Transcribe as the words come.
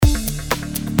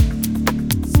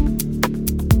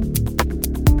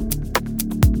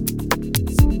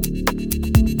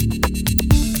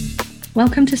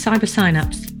Welcome to Cyber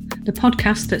Synapse, the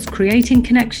podcast that's creating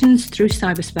connections through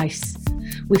cyberspace,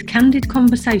 with candid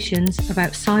conversations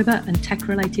about cyber and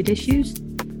tech-related issues,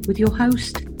 with your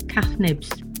host, Kath Nibbs.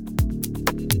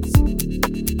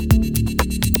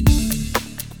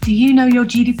 Do you know your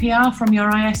GDPR from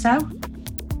your ISO?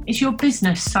 Is your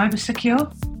business cyber secure?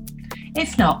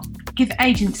 If not, give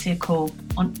agency a call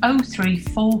on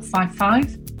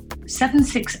 03455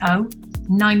 760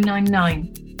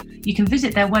 999. You can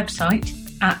visit their website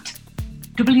at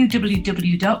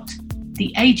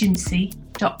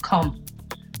www.theagency.com.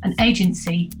 An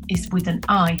agency is with an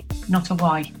I, not a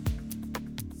Y.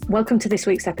 Welcome to this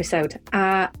week's episode.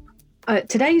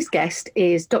 Today's guest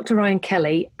is Dr. Ryan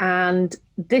Kelly, and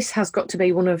this has got to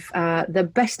be one of the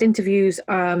best interviews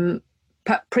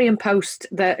pre and post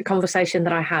the conversation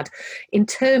that I had in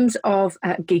terms of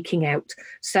geeking out.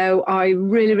 So I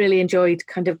really enjoyed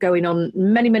kind of going on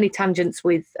many tangents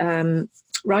with Ryan,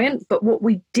 but what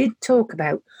we did talk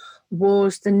about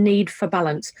was the need for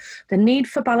balance. The need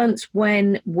for balance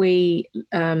when we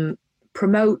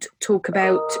promote, talk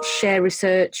about, share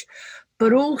research,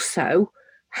 but also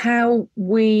how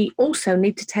we also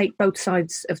need to take both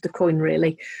sides of the coin,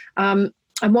 really.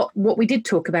 And what we did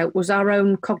talk about was our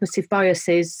own cognitive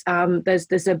biases.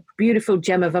 There's a beautiful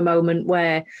gem of a moment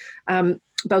where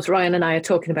both Ryan and I are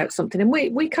talking about something, and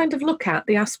we kind of look at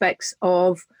the aspects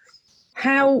of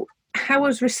how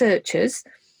as researchers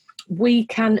we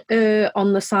can err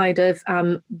on the side of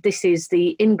this is the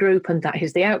in-group and that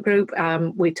is the out-group.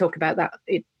 We talk about that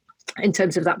in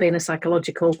terms of that being a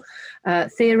psychological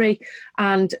theory,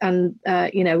 and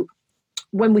you know,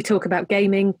 when we talk about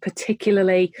gaming,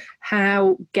 particularly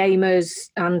how gamers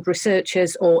and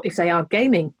researchers, or if they are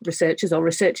gaming researchers or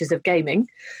researchers of gaming,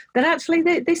 that actually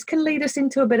this can lead us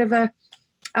into a bit of a,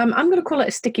 I'm going to call it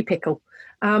a sticky pickle,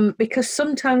 because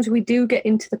sometimes we do get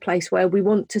into the place where we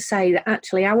want to say that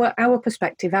actually our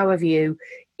perspective, our view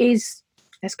is,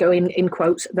 let's go in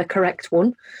quotes, the correct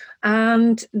one.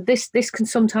 And this can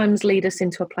sometimes lead us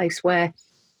into a place where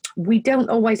we don't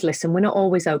always listen, we're not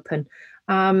always open.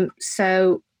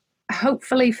 So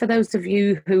hopefully for those of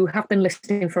you who have been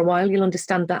listening for a while, you'll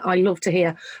understand that I love to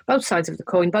hear both sides of the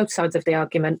coin, both sides of the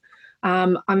argument.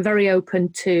 I'm very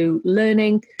open to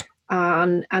learning,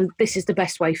 and this is the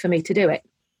best way for me to do it.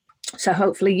 So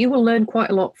hopefully you will learn quite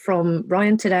a lot from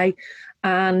Ryan today,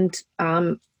 and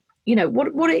you know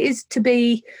what it is to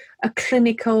be a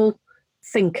clinical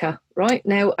thinker. Right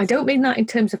now, I don't mean that in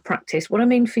terms of practice. What I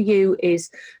mean for you is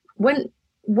when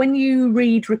you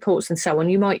read reports and so on,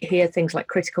 you might hear things like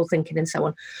critical thinking and so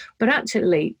on. But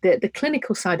actually, the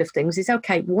clinical side of things is,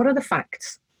 okay, what are the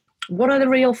facts? What are the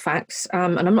real facts?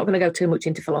 And I'm not going to go too much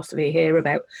into philosophy here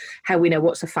about how we know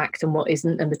what's a fact and what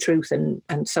isn't, and the truth and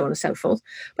so on and so forth.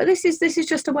 But this is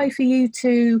just a way for you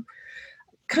to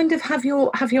kind of have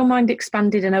your mind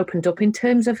expanded and opened up in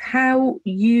terms of how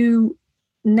you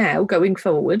now, going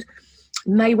forward,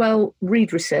 may well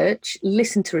read research,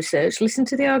 listen to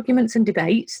the arguments and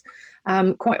debates.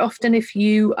 Quite often, if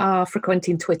you are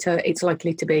frequenting Twitter, it's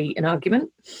likely to be an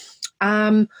argument.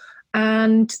 And,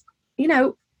 you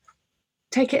know,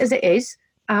 take it as it is.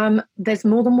 There's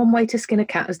more than one way to skin a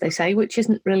cat, as they say, which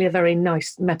isn't really a very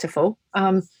nice metaphor.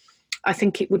 I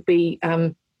think it would be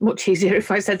much easier if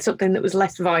I said something that was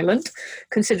less violent,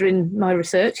 considering my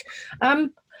research.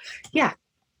 Yeah.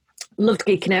 Loved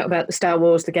geeking out about the Star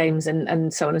Wars, the games,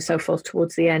 and so on and so forth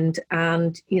towards the end.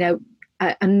 And, you know,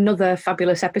 another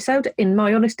fabulous episode, in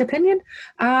my honest opinion.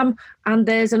 And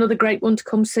there's another great one to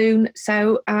come soon.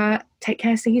 So take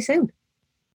care. See you soon.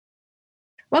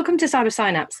 Welcome to Cyber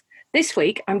Synapse. This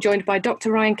week, I'm joined by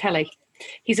Dr. Ryan Kelly.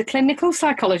 He's a clinical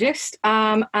psychologist,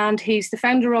 and he's the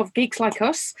founder of Geeks Like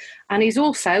Us. And he's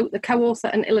also the co-author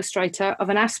and illustrator of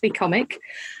an Aspie comic.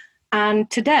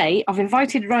 And today I've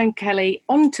invited Ryan Kelly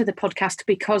onto the podcast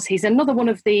because he's another one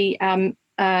of the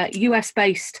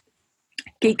US-based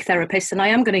geek therapists, and I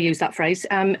am going to use that phrase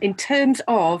in terms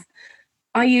of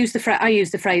I use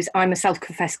the phrase I'm a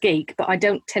self-confessed geek, but I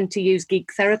don't tend to use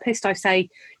geek therapist. I say,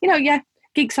 you know, yeah,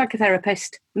 geek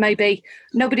psychotherapist, maybe.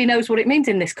 Nobody knows what it means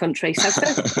in this country. So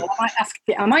first of all,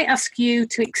 I might ask you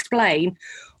to explain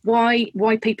why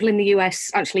people in the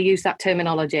US actually use that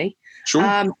terminology.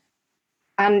 Sure.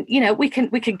 And, you know, we can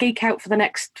geek out for the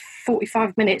next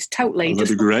 45 minutes totally. Oh, that'd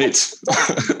be great.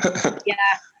 Yeah.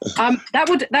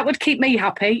 That would keep me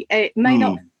happy. It may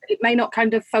not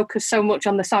kind of focus so much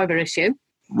on the cyber issue.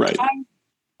 Right.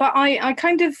 But I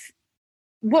kind of,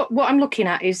 what I'm looking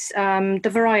at is the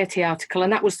Variety article,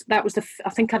 and that was I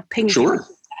think I'd pinged Sure. you.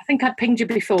 I think I'd pinged you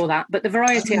before that, but the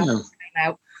Variety article came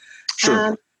out.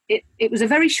 Sure. It was a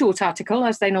very short article,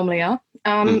 as they normally are.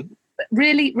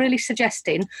 really, really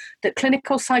suggesting that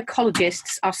clinical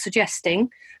psychologists are suggesting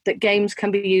that games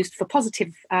can be used for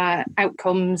positive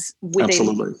outcomes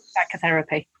within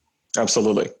psychotherapy.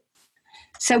 Absolutely.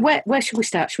 So where should we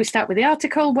start? Should we start with the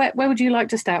article? Where would you like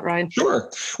to start, Ryan?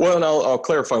 Sure. Well, and I'll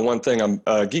clarify one thing.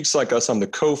 I'm Geeks Like Us. I'm the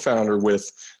co-founder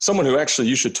with someone who actually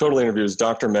you should totally interview is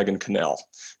Dr. Megan Cannell,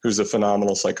 who's a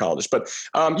phenomenal psychologist. But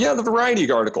the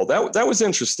Variety article, that was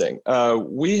interesting.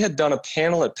 We had done a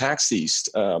panel at PAX East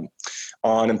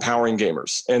on empowering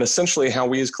gamers and essentially how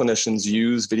we as clinicians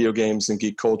use video games and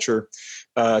geek culture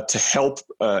to help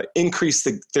increase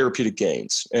the therapeutic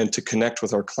gains and to connect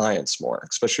with our clients more,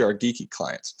 especially our geeky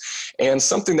clients. And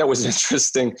something that was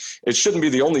interesting, it shouldn't be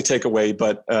the only takeaway,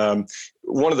 but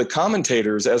one of the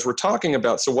commentators, as we're talking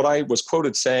about, so what I was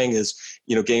quoted saying is,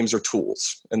 games are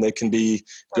tools and they can be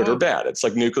good or bad. It's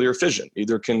like nuclear fission.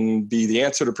 Either can be the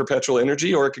answer to perpetual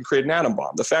energy or it can create an atom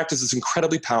bomb. The fact is it's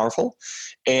incredibly powerful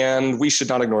and we should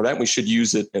not ignore that. We should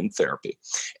use it in therapy.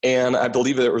 And I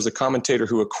believe there was a commentator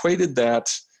who equated that,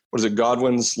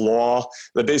 Godwin's law,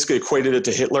 that basically equated it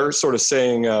to Hitler, sort of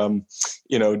saying,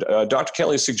 Dr.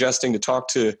 Kelly is suggesting to talk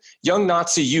to young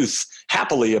Nazi youth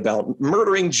happily about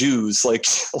murdering Jews like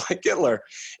Hitler.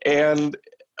 And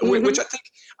which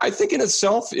I think in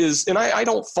itself is, and I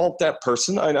don't fault that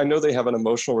person. I know they have an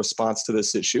emotional response to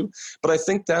this issue, but I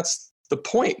think that's the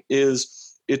point is,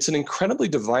 it's an incredibly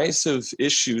divisive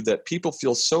issue that people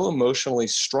feel so emotionally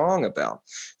strong about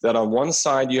that on one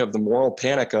side you have the moral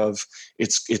panic of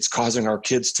it's causing our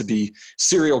kids to be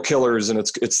serial killers and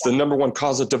it's the number one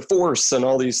cause of divorce and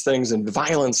all these things and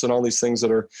violence and all these things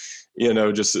that are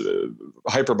just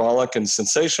hyperbolic and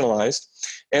sensationalized.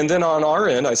 And then on our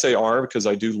end, I say our because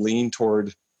I do lean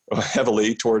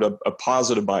heavily toward a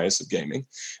positive bias of gaming,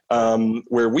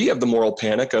 where we have the moral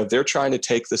panic of they're trying to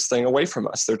take this thing away from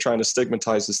us. They're trying to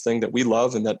stigmatize this thing that we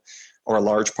love and that are a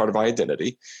large part of our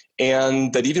identity.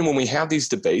 And that even when we have these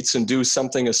debates and do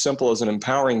something as simple as an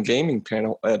empowering gaming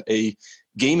panel at a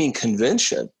gaming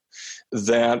convention,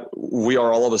 that we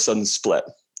are all of a sudden split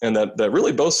and that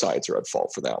really both sides are at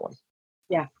fault for that one.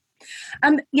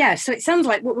 Yeah. So it sounds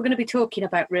like what we're going to be talking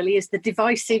about really is the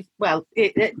divisive. Well,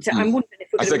 I'm wondering if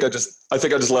I think I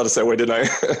just let us that way, didn't I?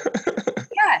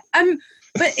 Yeah.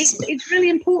 But it's really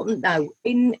important though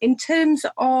in terms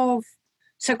of.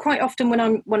 So quite often when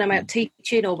I'm out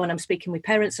teaching or when I'm speaking with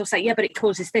parents, they'll say, "Yeah, but it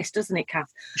causes this, doesn't it,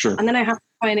 Kath?" Sure. And then I have to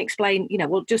try and explain.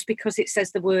 Well, just because it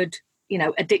says the word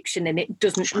addiction in it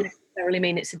doesn't necessarily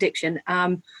mean it's addiction.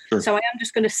 Sure. So I am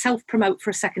just going to self-promote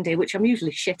for a second here, which I'm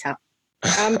usually shit at.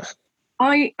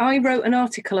 I wrote an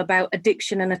article about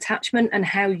addiction and attachment and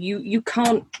how you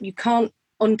can't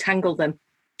untangle them.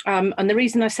 And the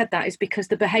reason I said that is because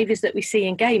the behaviours that we see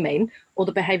in gaming or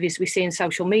the behaviours we see in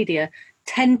social media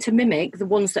tend to mimic the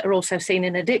ones that are also seen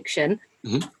in addiction.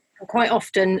 Mm-hmm. And quite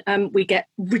often we get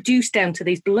reduced down to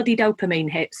these bloody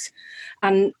dopamine hits.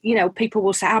 And, people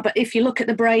will say, but if you look at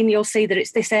the brain, you'll see that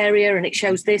it's this area and it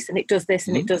shows this and it does this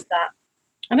and it does that.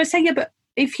 And I say, yeah, but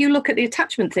if you look at the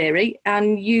attachment theory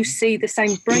and you see the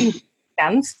same brain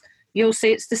scans, you'll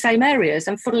see it's the same areas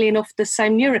and funnily enough, the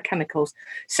same neurochemicals.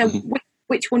 So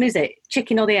which one is it,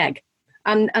 chicken or the egg?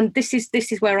 And this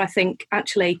is where I think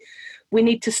actually we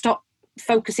need to stop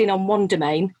focusing on one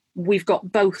domain. We've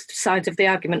got both sides of the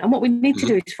argument. And what we need to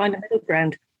do is find a middle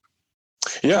ground.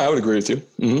 Yeah, I would agree with you.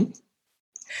 Mm-hmm.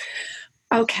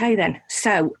 Okay, then.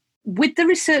 So with the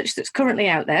research that's currently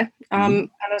out there, and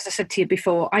as I said to you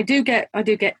before, I do get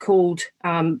called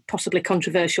possibly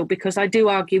controversial because I do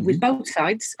argue with both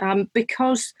sides.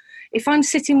 Because if I'm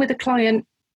sitting with a client,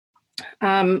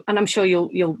 and I'm sure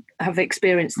you'll have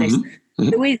experienced this,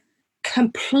 who is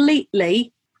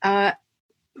completely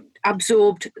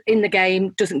absorbed in the game,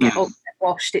 doesn't get up,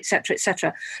 washed,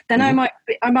 etc., then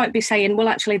I might be saying, well,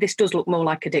 actually, this does look more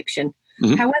like addiction.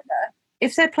 However,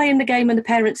 if they're playing the game and the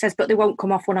parent says, but they won't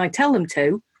come off when I tell them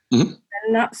to, then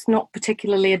that's not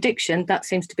particularly addiction. That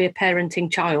seems to be a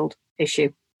parenting child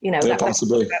issue. Yeah,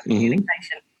 possibly.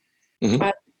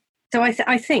 So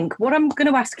I think what I'm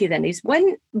going to ask you then is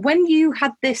when you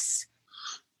had this,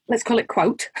 let's call it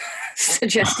quote,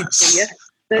 suggested to you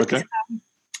that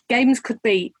games could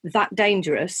be that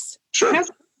dangerous. Sure.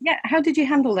 How did you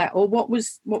handle that, or what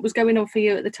was going on for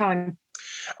you at the time?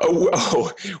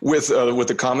 With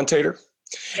the commentator.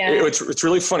 Yeah. It's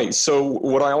really funny. So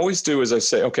what I always do is I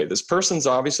say, okay, this person's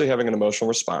obviously having an emotional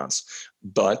response,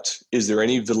 but is there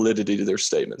any validity to their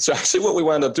statement? So actually what we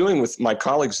wound up doing with my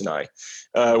colleagues and I,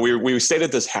 we stayed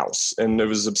at this house and it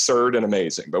was absurd and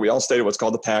amazing, but we all stayed at what's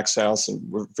called the PAX house and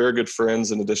we're very good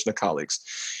friends in addition to colleagues.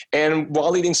 And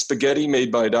while eating spaghetti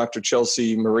made by Dr.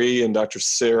 Chelsea Marie and Dr.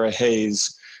 Sarah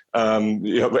Hayes,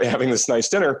 having this nice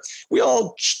dinner, we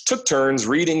all took turns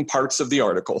reading parts of the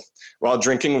article while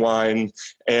drinking wine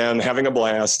and having a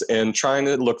blast and trying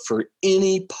to look for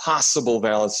any possible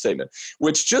valid statement,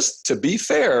 which, just to be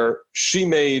fair,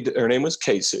 her name was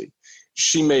Casey.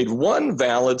 She made one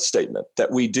valid statement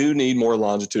that we do need more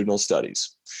longitudinal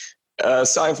studies.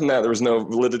 Aside from that, there was no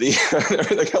validity.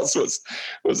 Everything else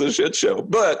was a shit show.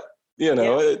 But,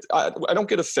 I don't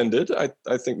get offended.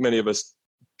 I think many of us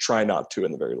try not to,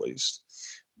 in the very least.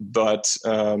 But,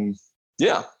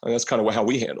 that's kind of how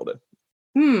we handled it.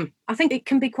 I think it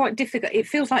can be quite difficult. It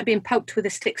feels like being poked with a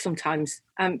stick sometimes.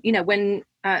 When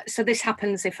so this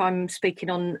happens if I'm speaking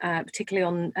on,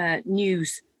 particularly on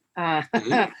news,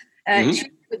 the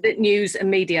news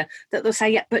and media, that they'll say,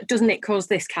 yeah, but doesn't it cause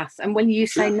this, Kath? And when you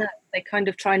say no, they kind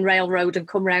of try and railroad and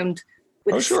come round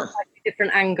with a slightly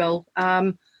different angle.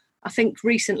 I think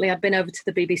recently I'd been over to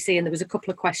the BBC and there was a couple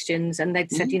of questions and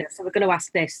they'd said, so we're going to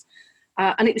ask this.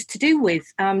 And it was to do with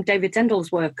David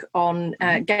Zendel's work on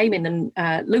gaming and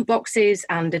loot boxes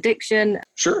and addiction,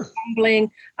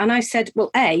 gambling. And I said,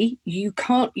 well, A, you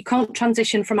can't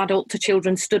transition from adult to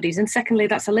children's studies. And secondly,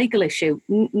 that's a legal issue.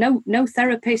 No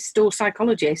therapist or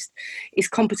psychologist is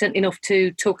competent enough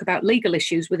to talk about legal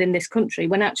issues within this country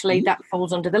when actually that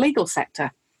falls under the legal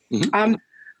sector.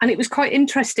 And it was quite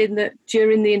interesting that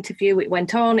during the interview it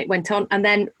went on, and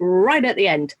then right at the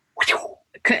end,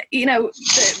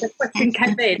 the question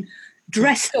came in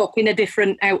dressed up in a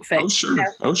different outfit.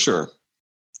 Oh, sure.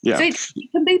 Yeah. So it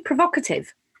can be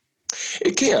provocative.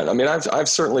 It can. I mean, I've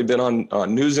certainly been on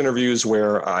news interviews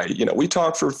where we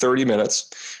talk for 30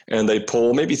 minutes and they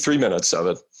pull maybe 3 minutes of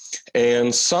it.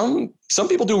 And some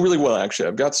people do really well, actually.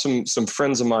 I've got some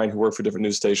friends of mine who work for different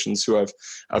news stations who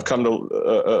I've come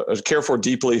to care for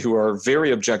deeply, who are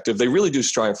very objective. They really do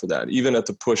strive for that, even at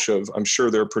the push of, I'm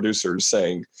sure, their producers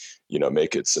saying,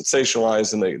 make it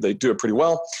sensationalized, and they do it pretty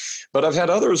well. But I've had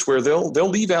others where they'll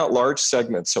leave out large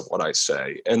segments of what I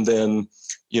say and then,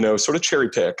 sort of cherry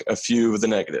pick a few of the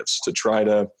negatives to try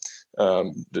to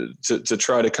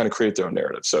kind of create their own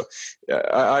narrative. So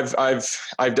I've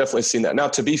definitely seen that. Now,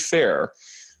 to be fair,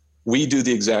 we do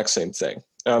the exact same thing.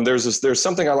 There's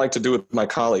something I like to do with my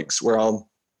colleagues where I'll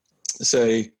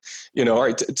say, all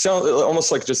right, it's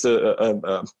almost like just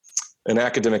an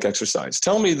academic exercise.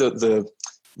 Tell me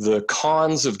the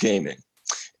cons of gaming.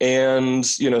 And,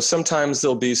 sometimes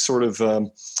there'll be sort of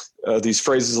these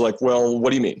phrases like, well,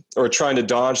 what do you mean? Or trying to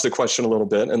dodge the question a little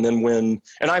bit. And then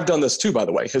and I've done this too, by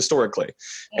the way, historically.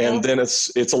 And then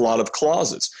it's a lot of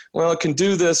clauses. Well, it can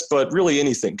do this, but really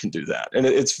anything can do that. And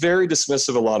it's very dismissive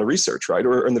of a lot of research, right?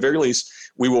 Or in the very least,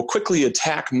 we will quickly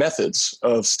attack methods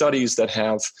of studies that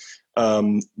have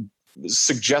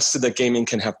suggested that gaming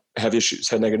can have issues,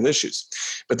 have negative issues.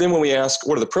 But then when we ask,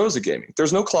 what are the pros of gaming?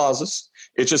 There's no clauses.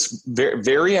 It's just very,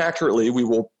 very accurately, we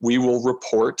will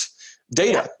report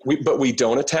data, but we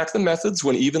don't attack the methods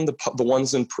when even the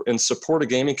ones in support of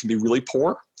gaming can be really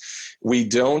poor. We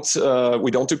don't do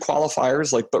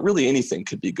qualifiers but really anything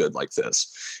could be good like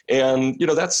this. And,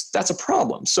 that's a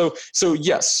problem. So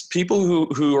yes, people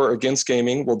who are against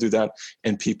gaming will do that,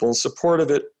 and people in support of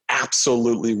it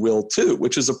absolutely will too,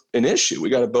 which is an issue. We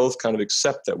got to both kind of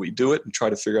accept that we do it and try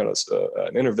to figure out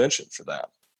an intervention for that.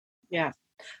 Yeah.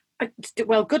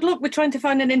 Well, good luck with trying to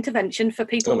find an intervention for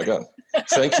people. Oh my God.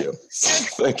 Thank you.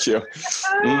 Thank you.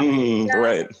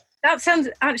 Right. That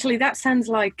sounds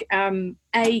like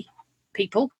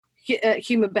people,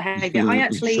 human behavior. I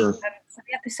actually, for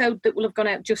the episode that will have gone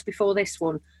out just before this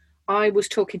one, I was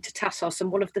talking to Tassos,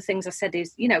 and one of the things I said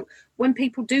is, when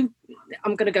people do,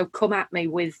 I'm going to go come at me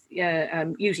with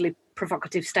usually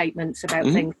provocative statements about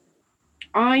things.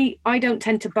 I don't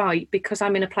tend to bite because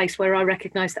I'm in a place where I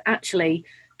recognise that actually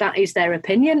that is their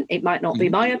opinion. It might not be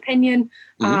my opinion.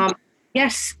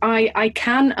 Yes, I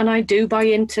can and I do buy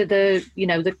into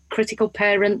the critical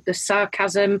parent, the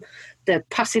sarcasm, the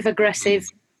passive aggressive.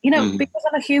 Because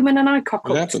I'm a human and I cock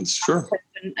up. It happens, sure.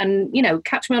 And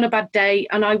catch me on a bad day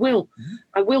and I will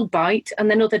bite. And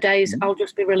then other days I'll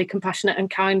just be really compassionate and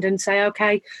kind and say,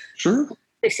 okay, sure,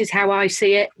 this is how I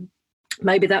see it.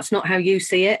 Maybe that's not how you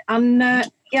see it. And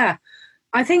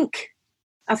I think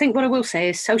what I will say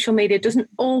is social media doesn't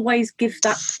always give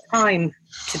that time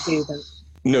to do them.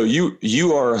 No,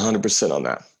 you are 100% on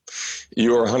that.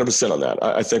 You are 100% on that.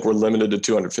 I think we're limited to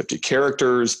 250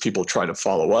 characters. People try to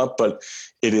follow up, but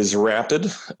it is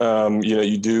rapid.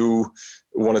 You do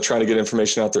want to try to get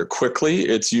information out there quickly.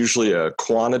 It's usually a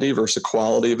quantity versus a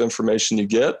quality of information you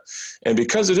get. And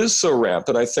because it is so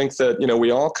rapid, I think that,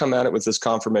 we all come at it with this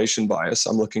confirmation bias.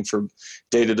 I'm looking for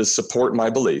data to support my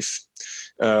belief,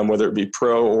 whether it be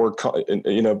pro or,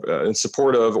 in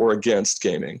support of or against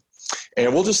gaming.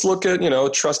 And we'll just look at, a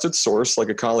trusted source like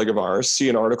a colleague of ours, see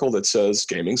an article that says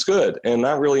gaming's good, and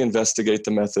not really investigate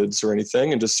the methods or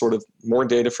anything, and just sort of more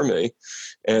data for me,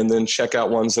 and then check out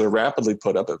ones that are rapidly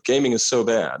put up if gaming is so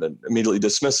bad and immediately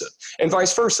dismiss it. And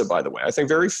vice versa, by the way. I think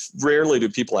very rarely do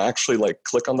people actually like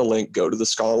click on the link, go to the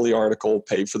scholarly article,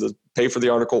 pay for the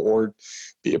article, or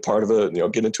be a part of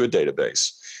get into a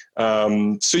database.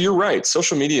 So you're right.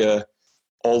 Social media,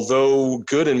 although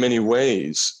good in many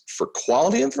ways, for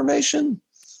quality information,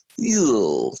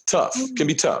 tough, can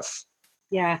be tough.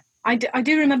 Yeah, I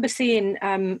do remember seeing,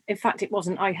 in fact,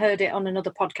 I heard it on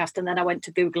another podcast and then I went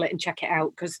to Google it and check it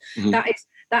out because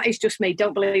that is just me.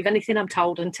 Don't believe anything I'm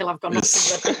told until I've gone.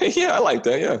 Yeah, I like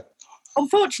that, yeah.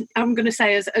 Unfortunately, I'm going to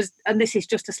say, and this is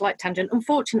just a slight tangent,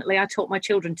 unfortunately, I taught my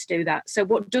children to do that. So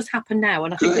what does happen now,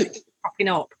 and I think it's popping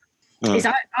up, is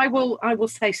I will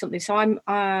say something. So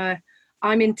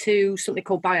I'm into something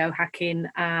called biohacking,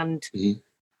 and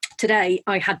today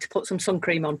I had to put some sun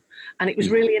cream on, and it was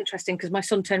really interesting because my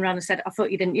son turned around and said, "I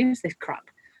thought you didn't use this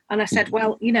crap." And I said,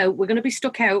 well, we're going to be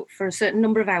stuck out for a certain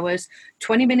number of hours.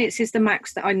 20 minutes is the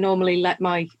max that I normally let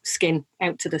my skin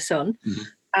out to the sun.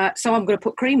 So I'm going to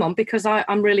put cream on because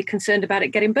I'm really concerned about it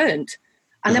getting burnt.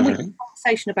 And then we had a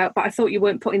conversation about, but I thought you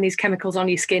weren't putting these chemicals on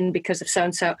your skin because of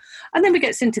so-and-so. And then we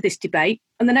get into this debate.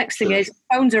 And the next thing is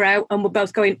phones are out and we're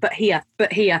both going, but here,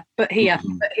 but here, but here,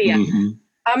 but here.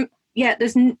 Yeah,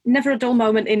 there's never a dull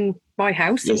moment in my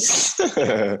house. Yes.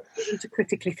 To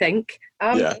critically think.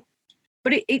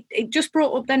 But it just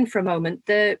brought up then for a moment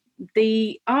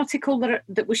the article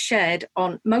that was shared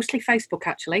on mostly Facebook,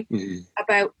 actually,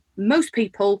 about most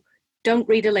people don't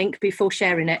read a link before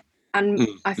sharing it. And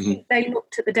I think they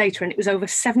looked at the data and it was over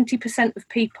 70% of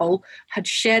people had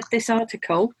shared this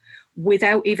article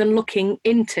without even looking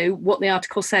into what the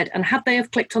article said. And had they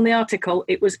have clicked on the article,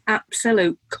 it was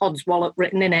absolute codswallop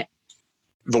written in it.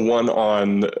 The one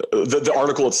on the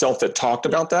article itself that talked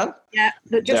about that? Yeah.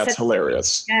 That's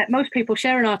hilarious. Yeah, most people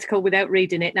share an article without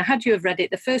reading it. Now, had you have read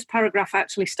it, the first paragraph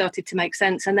actually started to make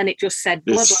sense, and then it just said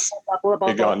blah, blah, blah, blah, blah, blah.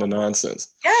 It got into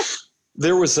nonsense. Yeah.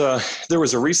 There was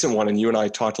a recent one, and you and I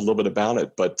talked a little bit about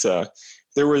it, but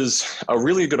there was a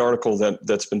really good article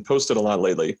that's been posted a lot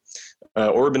lately.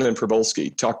 Orban and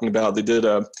Przybylski talking about, they did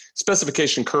a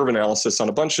specification curve analysis on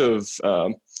a bunch of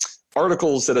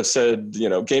articles that have said,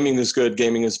 gaming is good,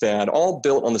 gaming is bad, all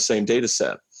built on the same data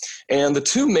set. And the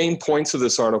two main points of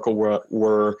this article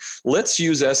were let's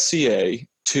use SCA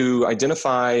to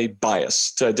identify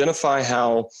bias, to identify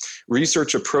how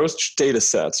research approached data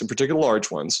sets, in particular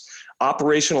large ones,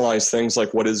 operationalize things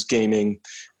like what is gaming,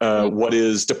 what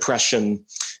is depression,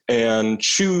 and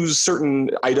choose certain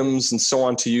items and so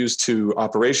on to use to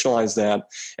operationalize that,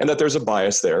 and that there's a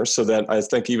bias there. So that I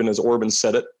think even as Orban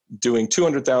said it, doing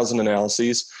 200,000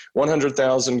 analyses,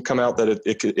 100,000 come out that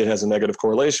it has a negative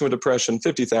correlation with depression,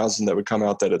 50,000 that would come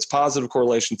out that it's positive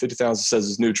correlation, 50,000 says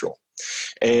it's neutral.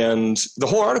 And the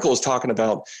whole article is talking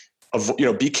about,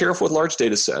 be careful with large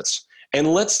data sets.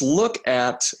 And let's look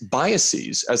at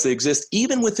biases as they exist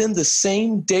even within the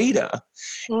same data,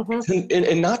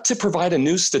 and not to provide a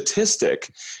new statistic,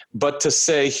 but to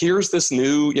say, here's this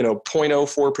new,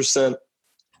 0.04%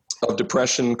 of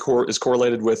depression is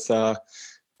correlated with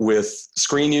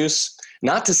screen use.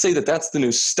 Not to say that that's the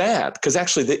new stat, because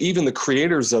actually even the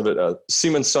creators of it,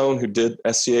 Simon Sohn, who did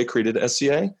SCA, created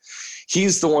SCA,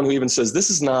 he's the one who even says this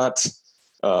is not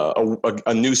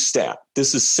a new stat.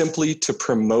 This is simply to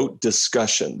promote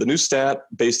discussion. The new stat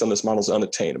based on this model is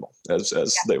unattainable, as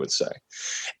they would say.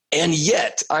 And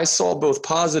yet I saw both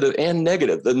positive and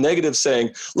negative. The negative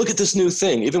saying, look at this new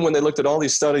thing. Even when they looked at all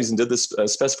these studies and did this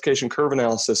specification curve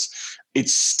analysis,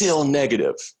 it's still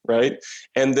negative, right?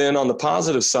 And then on the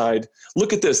positive side,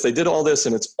 look at this. They did all this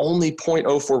and it's only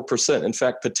 0.04%. In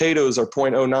fact, potatoes are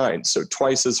 0.09, so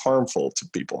twice as harmful to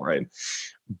people, right?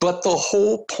 But the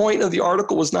whole point of the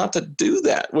article was not to do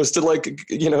that, was to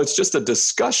it's just a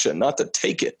discussion, not to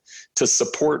take it to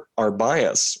support our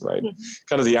bias, right?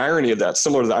 Kind of the irony of that,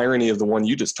 similar to the irony of the one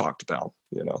you just talked about,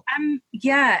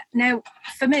 Yeah. Now,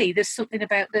 for me, there's something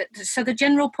about that. So the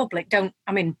general public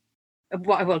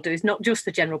what I will do is not just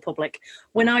the general public.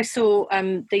 When I saw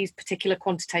these particular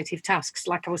quantitative tasks,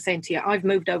 like I was saying to you, I've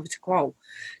moved over to Qual.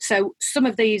 So some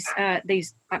of these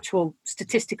actual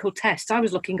statistical tests, I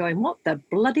was looking going, what the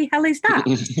bloody hell is that?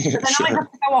 But then I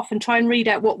had to go off and try and read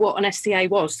out what an SCA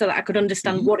was so that I could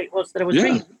understand what it was that I was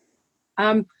reading.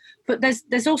 But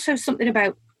there's also something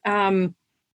about...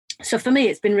 So for me,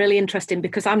 it's been really interesting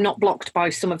because I'm not blocked by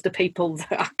some of the people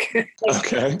that are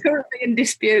currently in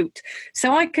dispute.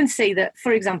 So I can see that,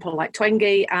 for example, like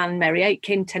Twenge and Mary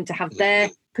Aitken tend to have their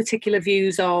particular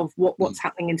views of what's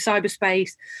happening in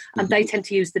cyberspace, and they tend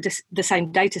to use the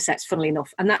same data sets, funnily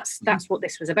enough. And that's what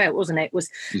this was about, wasn't it? Was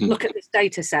look at this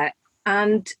data set.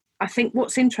 And I think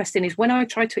what's interesting is when I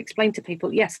try to explain to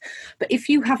people, yes, but if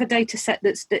you have a data set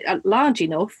that's large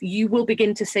enough, you will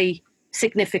begin to see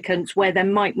significance where there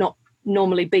might not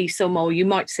normally be some, or you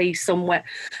might see somewhere.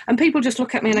 And people just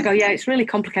look at me and I go, yeah, it's really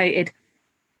complicated.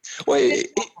 Well,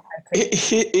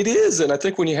 it is. And I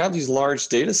think when you have these large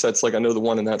data sets, like I know the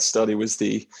one in that study was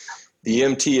the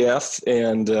MTF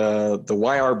and the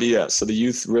YRBS, so the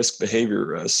Youth Risk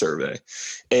Behavior Survey.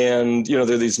 And, you know,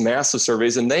 there are these massive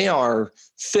surveys, and they are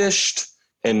fished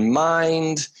and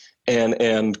mined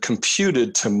and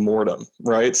computed to mortem,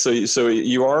 right? So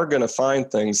you are going to find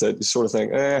things that you sort of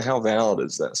think, how valid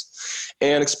is this?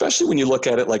 And especially when you look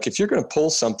at it, like if you're going to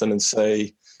pull something and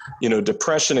say, you know,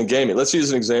 depression and gaming, let's use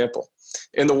an example.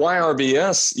 In the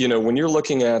YRBS, you know, when you're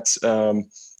looking at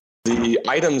the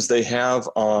items they have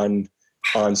on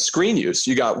screen use,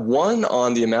 you got one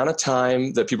on the amount of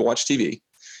time that people watch TV,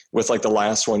 with like the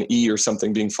last one, E or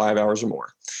something, being 5 hours or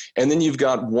more. And then you've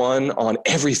got one on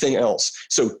everything else.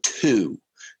 So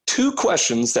two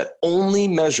questions that only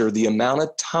measure the amount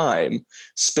of time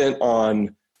spent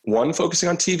on one focusing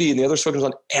on TV and the other focusing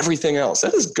on everything else.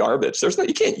 That is garbage.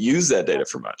 You can't use that data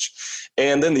for much.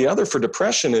 And then the other for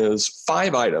depression is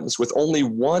 5 items with only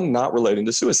one not relating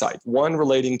to suicide, one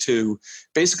relating to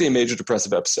basically a major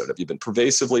depressive episode. Have you been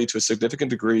pervasively, to a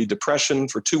significant degree, depression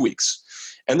for 2 weeks?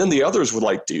 And then the others would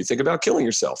like, do you think about killing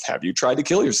yourself? Have you tried to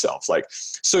kill yourself? Like,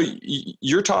 so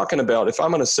you're talking about, if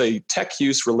I'm going to say tech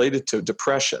use related to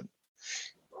depression,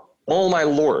 oh my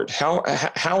Lord, how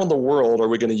in the world are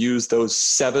we going to use those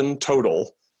 7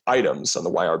 total items on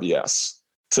the YRBS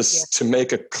to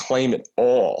make a claim at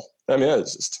all? I mean,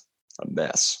 it's just a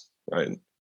mess, right?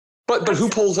 But who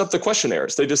pulls up the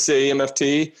questionnaires? They just say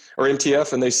MFT or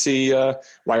MTF, and they see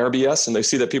YRBS, and they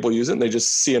see that people use it, and they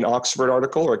just see an Oxford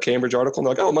article or a Cambridge article, and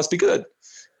they're like, oh, it must be good.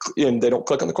 And they don't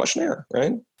click on the questionnaire,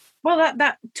 right? Well,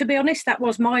 that to be honest, that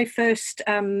was my first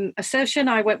assertion.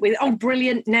 I went with, oh,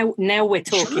 brilliant. Now we're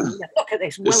talking. Sure. Look at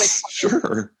this. Well,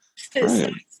 sure.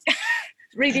 Right.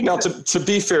 Reading now, to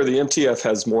be fair, the MTF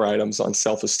has more items on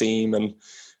self-esteem, and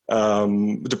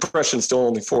depression is still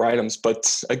only 4 items.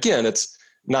 But again, it's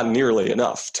not nearly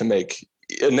enough to make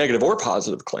a negative or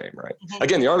positive claim, right? Mm-hmm.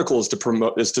 Again, the article is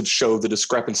to show the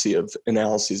discrepancy of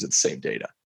analyses of the same data,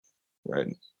 right?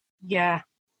 Yeah.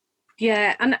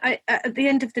 Yeah, and at the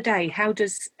end of the day, how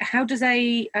does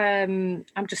a I'm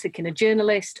just thinking a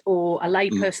journalist or a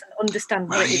layperson understand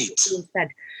what it is being said?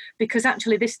 Because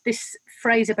actually, this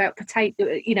phrase about potatoes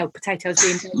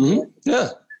being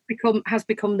has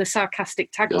become the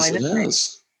sarcastic tagline. Yes, it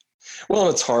is. Well,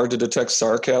 it's hard to detect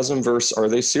sarcasm versus are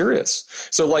they serious?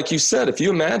 So like you said, if you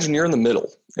imagine you're in the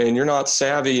middle and you're not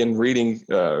savvy in reading,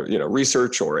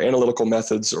 research or analytical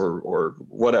methods or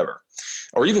whatever,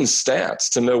 or even stats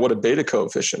to know what a beta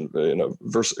coefficient,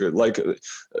 versus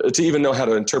to even know how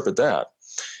to interpret that,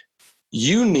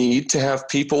 you need to have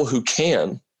people who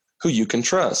you can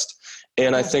trust.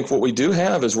 And I think what we do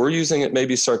have is we're using it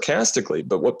maybe sarcastically,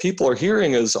 but what people are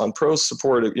hearing is on pro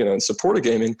support, in support of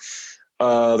gaming,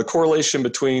 the correlation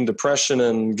between depression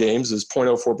and games is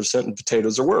 0.04% and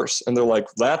potatoes are worse. And they're like,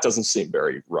 that doesn't seem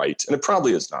very right. And it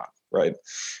probably is not, right?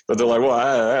 But they're like, well,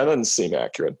 that doesn't seem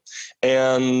accurate.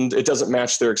 And it doesn't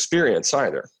match their experience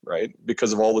either, right?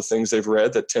 Because of all the things they've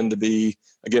read that tend to be,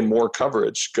 again, more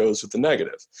coverage goes with the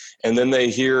negative. And then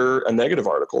they hear a negative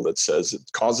article that says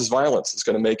it causes violence. It's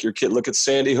going to make your kid look at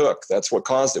Sandy Hook. That's what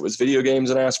caused it. It was video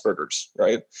games and Asperger's,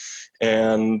 right?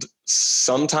 And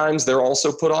sometimes they're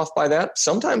also put off by that.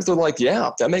 Sometimes they're like,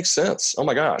 yeah, that makes sense. Oh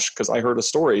my gosh, because I heard a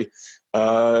story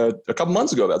a couple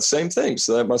months ago about the same thing.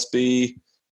 So that must be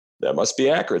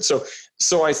accurate.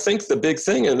 So I think the big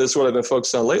thing, and this is what I've been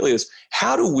focused on lately, is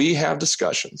how do we have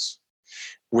discussions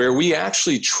where we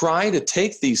actually try to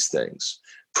take these things,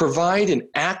 provide an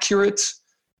accurate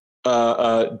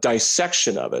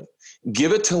dissection of it,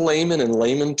 give it to laymen in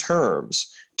layman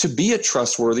terms, to be a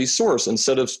trustworthy source,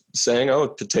 instead of saying, oh,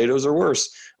 potatoes are worse,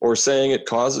 or saying it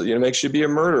causes, makes you be a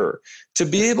murderer. To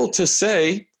be able to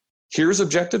say, here's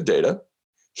objective data,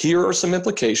 here are some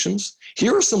implications,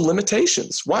 here are some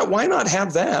limitations. Why not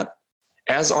have that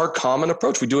as our common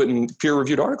approach? We do it in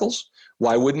peer-reviewed articles.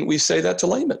 Why wouldn't we say that to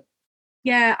laymen?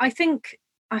 Yeah, I think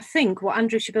what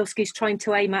Andrew Shabilsky is trying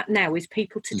to aim at now is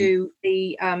people to do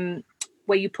the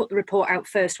where you put the report out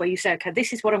first, where you say, okay,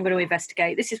 this is what I'm going to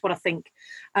investigate, this is what I think.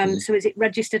 So is it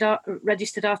registered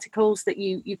articles that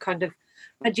you kind of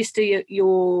register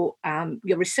your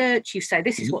research? You say,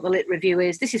 this is what the lit review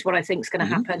is, this is what I think is going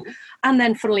to happen. And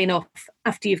then, funnily enough,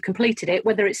 after you've completed it,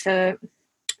 whether it's a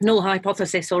null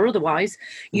hypothesis or otherwise,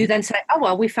 you then say, oh,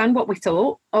 well, we found what we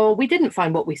thought, or we didn't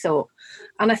find what we thought.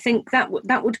 And I think that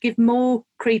would give more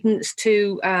credence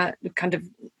to kind of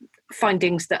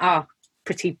findings that are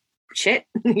pretty shit,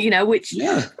 which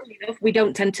we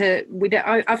don't tend to,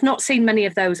 I've not seen many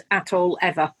of those at all,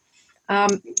 ever.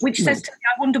 Which says to me,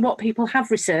 I wonder what people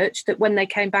have researched that when they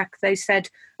came back, they said,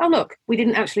 oh, look, we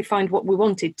didn't actually find what we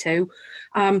wanted to.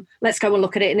 Let's go and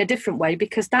look at it in a different way,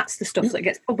 because that's the stuff that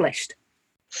gets published.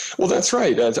 Well, that's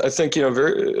right. I think,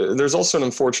 there's also an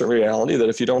unfortunate reality that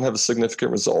if you don't have a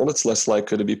significant result, it's less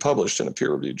likely to be published in a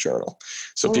peer-reviewed journal.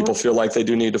 So people feel like they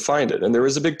do need to find it. And there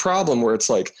is a big problem where it's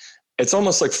like, it's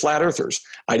almost like flat earthers.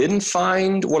 I didn't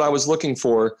find what I was looking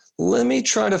for. Let me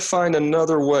try to find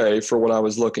another way for what I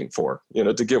was looking for,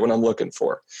 to get what I'm looking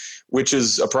for, which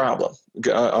is a problem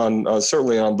on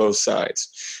certainly on both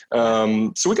sides.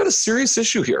 So we got a serious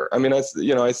issue here. I mean,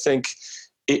 I think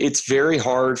it's very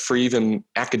hard for even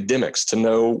academics to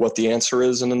know what the answer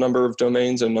is in a number of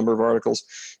domains and a number of articles.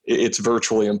 It's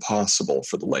virtually impossible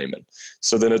for the layman.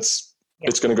 So then it's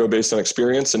going to go based on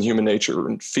experience and human nature,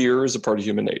 and fear is a part of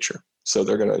human nature. So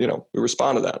they're going to, we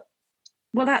respond to that.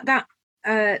 Well,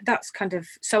 that's kind of,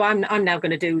 so I'm now going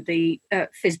to do the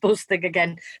FizzBuzz thing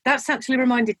again. That's actually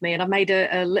reminded me, and I made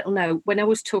a little note when I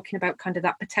was talking about kind of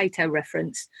that potato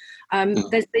reference.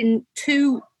 There's been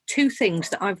two things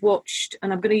that I've watched,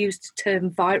 and I'm going to use the term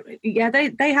viral. Yeah,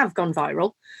 they have gone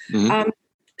viral.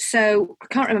 So I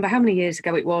can't remember how many years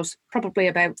ago it was, probably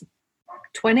about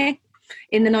 20.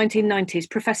 In the 1990s,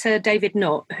 Professor David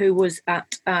Nutt, who was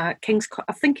at I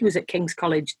think he was at King's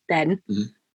College then.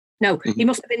 No, he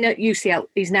must have been at UCL.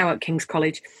 He's now at King's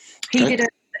College.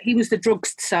 He was the drug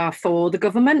czar for the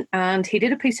government, and he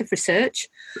did a piece of research.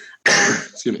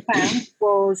 Excuse me. Found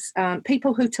was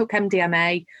people who took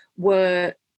MDMA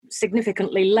were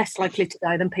significantly less likely to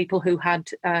die than people who had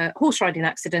horse riding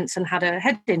accidents and had a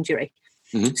head injury.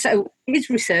 So his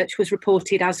research was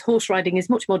reported as horse riding is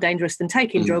much more dangerous than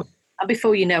taking drugs. And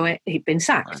before you know it, he'd been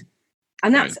sacked.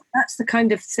 And that's the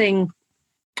kind of thing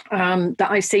that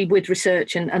I see with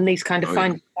research and these kind of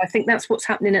findings. I think that's what's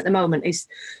happening at the moment is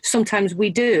sometimes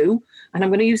we do, and I'm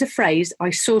going to use a phrase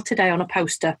I saw today on a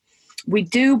poster, we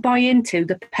do buy into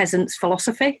the peasant's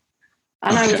philosophy.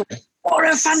 And I was like, what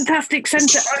a fantastic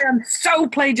sentence. I am so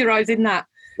plagiarising that.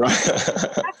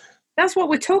 That's what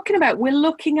we're talking about. We're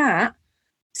looking at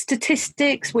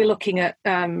statistics, we're looking at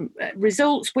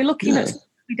results, we're looking at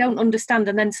we don't understand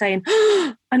and then saying,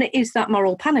 and it is that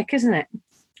moral panic, isn't it?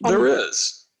 There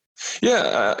is.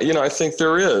 Yeah, I think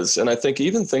there is. And I think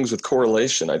even things with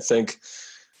correlation, I think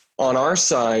on our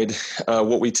side,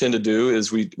 what we tend to do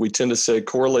is we tend to say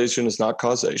correlation is not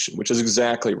causation, which is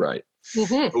exactly right.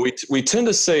 But we tend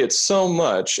to say it so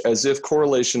much as if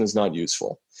correlation is not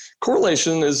useful.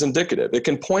 Correlation is indicative. It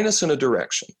can point us in a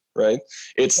direction, right?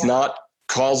 It's not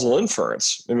causal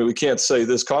inference. I mean, we can't say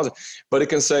this causes, but it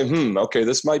can say, okay,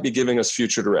 this might be giving us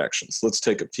future directions. Let's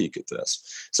take a peek at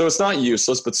this. So it's not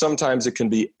useless, but sometimes it can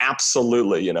be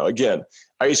absolutely, again,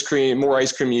 ice cream, more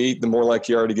ice cream you eat, the more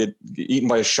likely you are to get eaten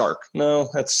by a shark. No,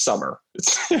 that's summer.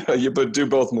 It's, you do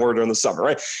both more during the summer,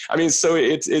 right? I mean, so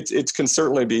it can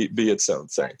certainly be its own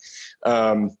thing.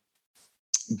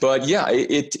 But yeah,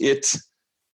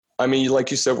 I mean, like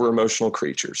you said, we're emotional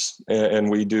creatures and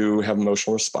we do have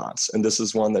emotional response. And this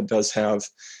is one that does have,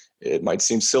 it might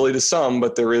seem silly to some,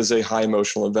 but there is a high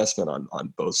emotional investment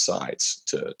on both sides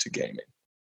to gaming.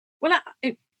 Well,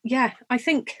 I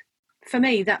think for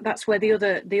me, that's where the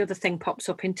other thing pops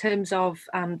up in terms of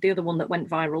the other one that went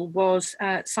viral was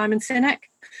Simon Sinek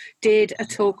did a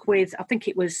talk with, I think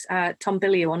it was Tom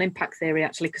Bilyeu on impact theory,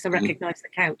 actually, because I recognised the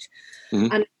couch.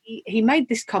 And he made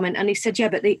this comment and he said, yeah,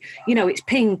 but it's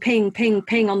ping, ping, ping,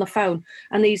 ping on the phone.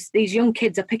 And these young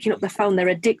kids are picking up the phone, they're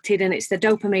addicted and it's the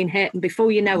dopamine hit. And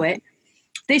before you know it,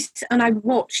 and I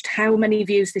watched how many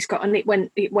views this got and it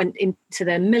went into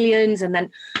the millions and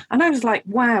I was like,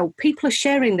 wow, people are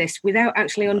sharing this without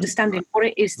actually understanding what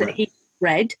it is that he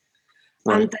read.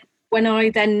 And when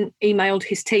I then emailed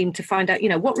his team to find out,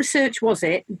 what research was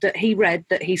it that he read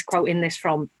that he's quoting this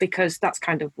from? Because that's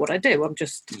kind of what I do. I'm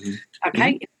just,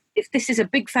 okay, if this is a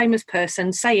big famous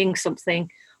person saying something,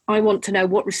 I want to know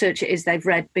what research it is they've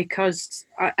read because,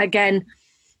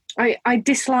 I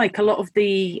dislike a lot of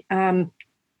the... they're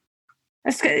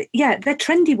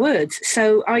trendy words.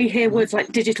 So I hear words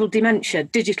like digital dementia,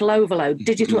 digital overload,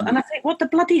 digital, and I think, what the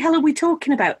bloody hell are we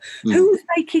talking about? Who's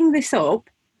making this up?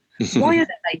 Why are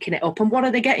they making it up? And what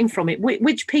are they getting from it?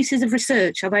 Which pieces of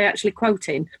research are they actually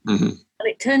quoting? And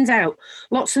it turns out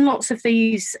lots and lots of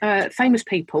these famous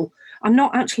people are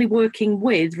not actually working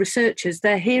with researchers.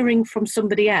 They're hearing from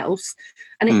somebody else.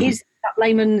 And it is that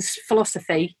layman's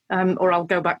philosophy, or I'll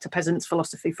go back to peasant's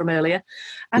philosophy from earlier,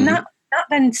 and that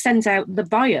then sends out the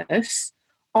bias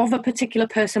of a particular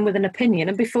person with an opinion,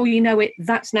 and before you know it,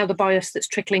 that's now the bias that's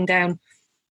trickling down.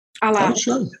 A la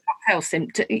cocktail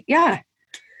symptom. Yeah.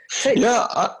 So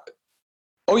I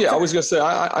was going to say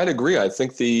I'd agree. I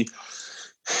think the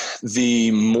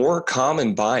more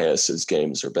common bias is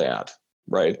games are bad.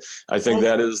 Right. I think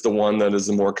that is the one that is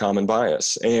the more common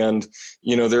bias. And,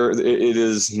 it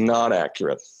is not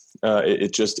accurate.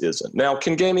 It just isn't. Now,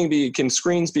 can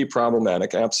screens be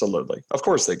problematic? Absolutely. Of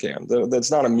course they can.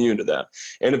 That's not immune to that.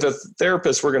 And if a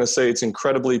therapist, we're going to say it's an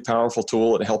incredibly powerful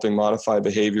tool at helping modify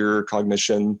behavior,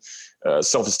 cognition,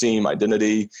 self-esteem,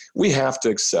 identity, we have to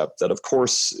accept that, of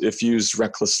course, if used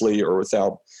recklessly or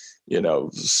without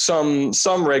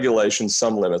some regulations,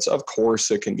 some limits, of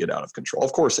course it can get out of control.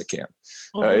 Of course it can.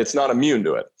 It's not immune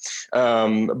to it.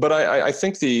 But I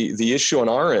think the issue on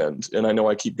our end, and I know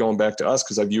I keep going back to us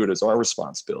because I view it as our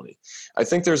responsibility, I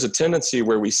think there's a tendency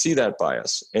where we see that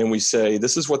bias and we say,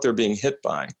 this is what they're being hit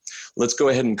by. Let's go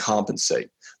ahead and compensate.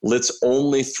 Let's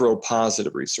only throw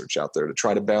positive research out there to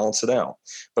try to balance it out.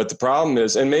 But the problem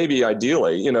is, and maybe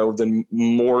ideally, the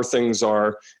more things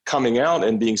are coming out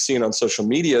and being seen on social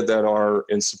media that are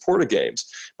in support of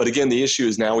games. But again, the issue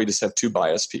is now we just have two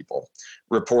biased people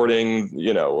reporting,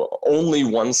 only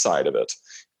one side of it.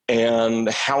 And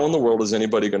how in the world is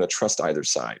anybody going to trust either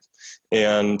side?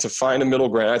 And to find a middle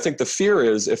ground, I think the fear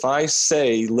is if I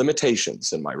say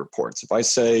limitations in my reports, if I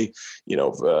say,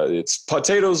 it's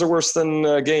potatoes are worse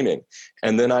than gaming,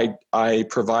 and then I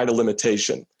provide a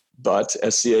limitation, but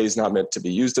SCA is not meant to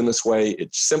be used in this way.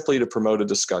 It's simply to promote a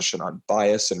discussion on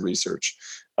bias and research.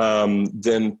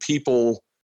 Then people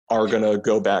are going to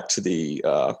go back to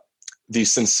the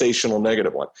sensational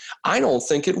negative one. I don't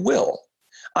think it will.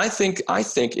 I think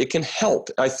it can help.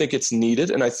 I think it's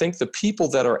needed. And I think the people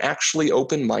that are actually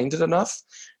open-minded enough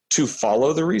to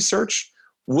follow the research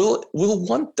will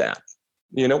want that.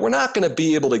 We're not going to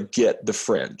be able to get the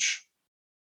fringe.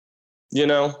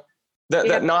 That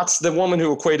the woman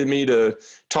who equated me to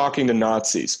talking to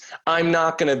Nazis. I'm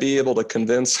not going to be able to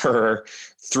convince her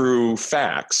through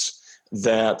facts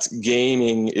that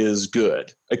gaming is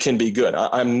good. It can be good.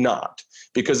 I'm not.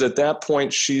 Because at that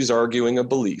point, she's arguing a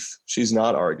belief. She's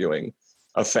not arguing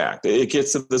a fact. It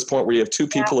gets to this point where you have two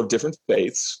people of different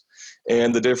faiths.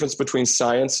 And the difference between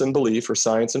science and belief, or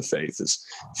science and faith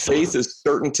is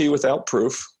certainty without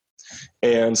proof.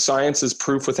 And science is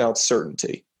proof without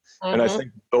certainty. Mm-hmm. And I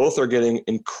think both are getting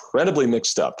incredibly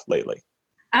mixed up lately.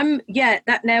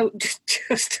 That now,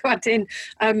 just to add in,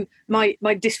 my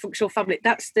dysfunctional family,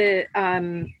 that's the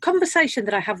conversation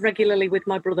that I have regularly with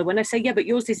my brother when I say, but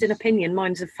yours is an opinion,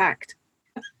 mine's a fact.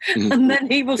 Mm-hmm. And then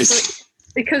he will,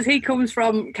 because he comes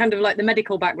from kind of like the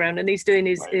medical background and he's doing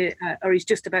his, or he's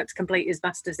just about to complete his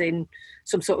master's in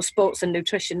some sort of sports and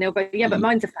nutrition. They'll go, but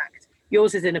mine's a fact,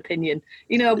 yours is an opinion.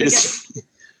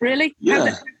 Really?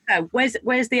 Yeah.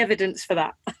 Where's the evidence for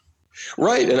that?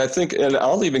 Right. And I think, and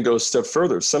I'll even go a step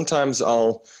further. Sometimes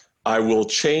I will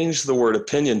change the word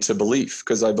opinion to belief,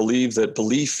 because I believe that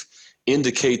belief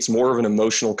indicates more of an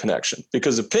emotional connection,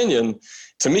 because opinion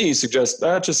to me suggests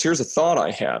just here's a thought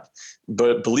I have,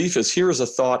 but belief is here's a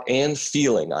thought and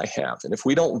feeling I have. And if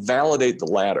we don't validate the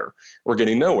latter, we're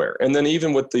getting nowhere. And then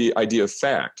even with the idea of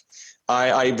fact,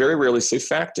 I very rarely say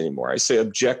fact anymore. I say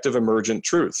objective emergent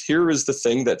truth. Here is the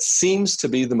thing that seems to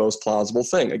be the most plausible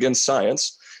thing. Again,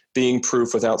 science being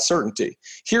proof without certainty.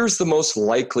 Here's the most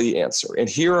likely answer. And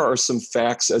here are some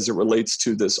facts as it relates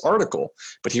to this article,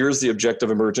 but here's the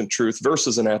objective emergent truth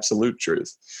versus an absolute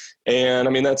truth. And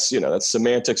I mean, that's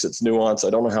semantics, it's nuance. I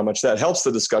don't know how much that helps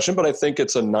the discussion, but I think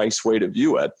it's a nice way to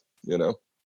view it,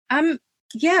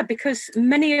 Yeah, because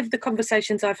many of the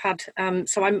conversations I've had,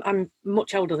 so I'm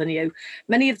much older than you,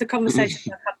 many of the conversations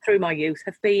I've had through my youth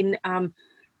have been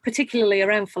particularly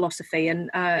around philosophy, and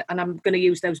I'm going to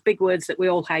use those big words that we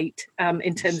all hate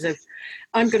in terms of,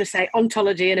 I'm going to say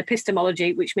ontology and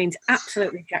epistemology, which means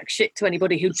absolutely jack shit to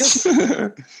anybody who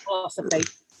doesn't philosophy.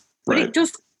 But right.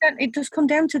 It does come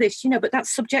down to this, but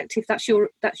that's subjective. That's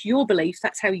your belief.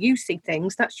 That's how you see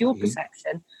things. That's your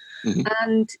perception. Mm-hmm.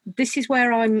 And this is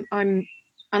where I'm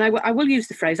and I will use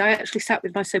the phrase, I actually sat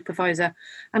with my supervisor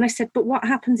and I said, but what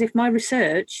happens if my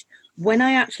research, when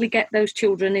I actually get those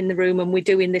children in the room and we're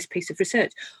doing this piece of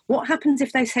research, what happens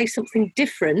if they say something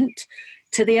different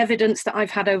to the evidence that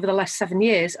I've had over the last 7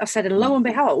 years? I said, and lo and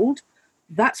behold,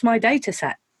 that's my data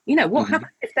set. What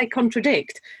happens if they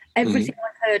contradict everything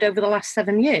I've heard over the last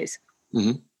 7 years?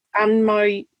 Mm-hmm. And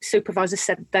my supervisor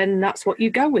said, then that's what you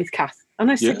go with, Kath. And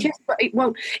I said, yes, but it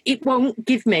won't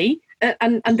give me,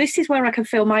 and this is where I can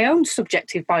feel my own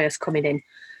subjective bias coming in.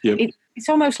 Yep. It's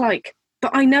almost like,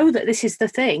 but I know that this is the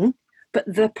thing, but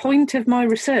the point of my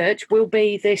research will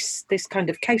be this kind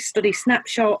of case study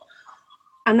snapshot,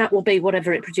 and that will be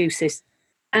whatever it produces.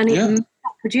 And it may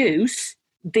not produce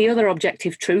the other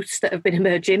objective truths that have been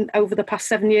emerging over the past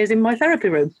 7 years in my therapy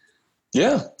room.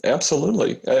 Yeah,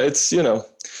 absolutely. It's,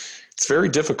 it's very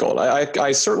difficult.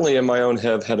 I certainly in my own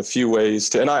have had a few ways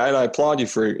to, and I applaud you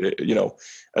for,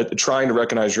 trying to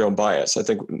recognize your own bias. I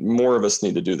think more of us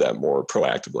need to do that more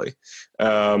proactively.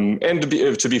 And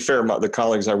to be fair, the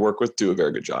colleagues I work with do a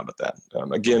very good job at that.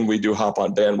 Again, we do hop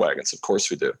on bandwagons. Of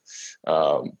course we do.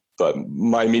 But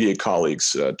my immediate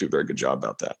colleagues do a very good job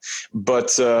about that.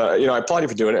 But, I applaud you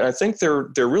for doing it. And I think there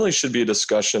really should be a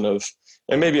discussion of,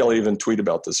 and maybe I'll even tweet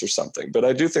about this or something, but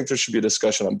I do think there should be a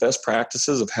discussion on best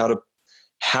practices of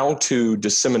how to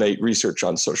disseminate research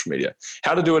on social media,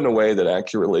 how to do it in a way that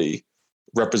accurately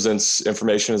represents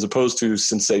information as opposed to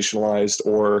sensationalized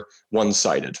or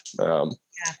one-sided.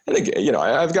 And again,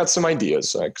 I've got some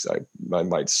ideas. I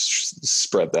might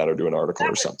spread that or do an article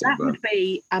or something. That would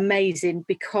be amazing,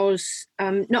 because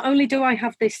not only do I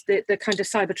have the kind of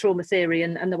cyber trauma theory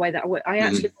and the way that I work, I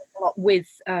actually work a lot with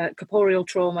corporeal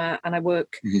trauma, and I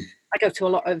go to a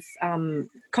lot of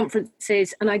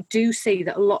conferences, and I do see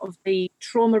that a lot of the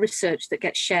trauma research that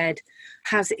gets shared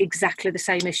has exactly the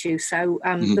same issue. So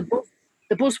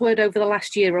the buzzword over the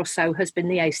last year or so has been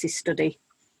the ACEs study.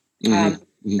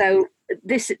 So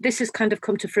this has kind of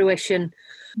come to fruition.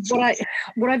 What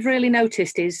I've really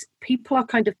noticed is people are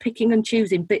kind of picking and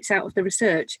choosing bits out of the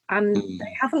research, and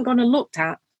they haven't gone and looked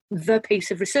at the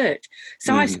piece of research.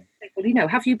 So I say, well,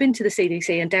 have you been to the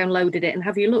CDC and downloaded it, and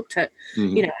have you looked at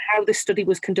how the study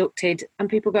was conducted? And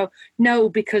people go, no,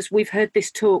 because we've heard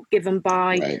this talk given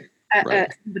by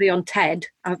somebody on TED,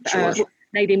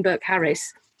 Nadine Burke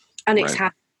Harris, and it's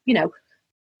had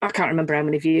I can't remember how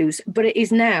many views, but it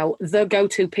is now the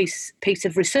go-to piece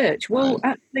of research. Well,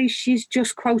 actually, she's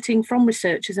just quoting from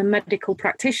research as a medical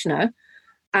practitioner,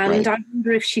 and I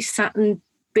wonder if she's sat and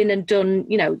been and done,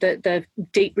 the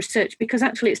deep research, because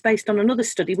actually it's based on another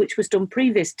study which was done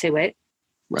previous to it.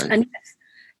 And yes,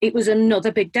 it was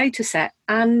another big data set,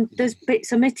 and there's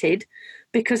bits omitted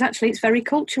because actually it's very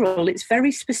cultural. It's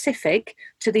very specific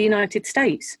to the United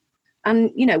States.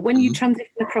 And, when you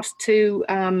transition across to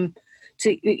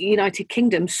United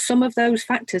Kingdom, some of those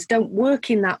factors don't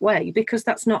work in that way, because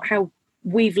that's not how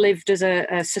we've lived as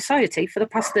a society for the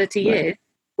past 30 years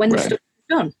when the stuff was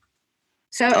done.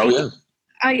 So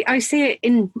I see it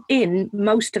in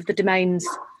most of the domains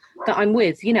that I'm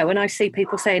with, and I see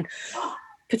people saying,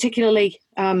 particularly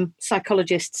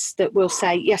psychologists, that will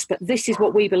say, yes, but this is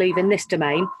what we believe in this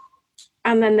domain.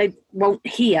 And then they won't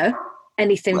hear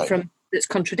anything from that's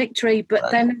contradictory,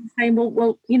 but then saying,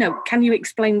 well, can you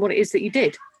explain what it is that you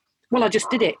did? Well, I just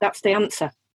did it. That's the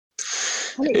answer.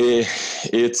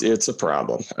 It's a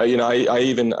problem. I've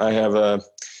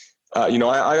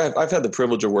had the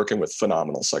privilege of working with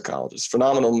phenomenal psychologists,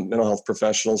 phenomenal mental health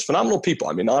professionals, phenomenal people.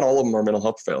 I mean, not all of them are mental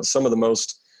health professionals. Some of the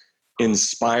most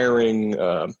inspiring.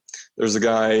 There's a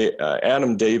guy,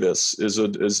 Adam Davis,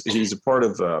 he's a part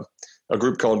of a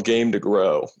group called Game to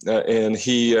Grow, and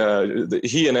he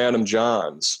and Adam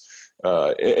Johns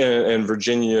and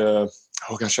Virginia,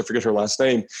 I forget her last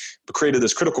name, but created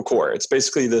this Critical Core. It's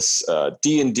basically this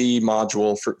D&D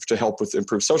module to help with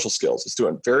improved social skills. It's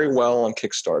doing very well on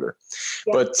Kickstarter.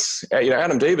 Yeah. But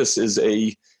Adam Davis is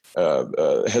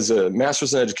has a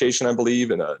master's in education, I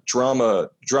believe, and a drama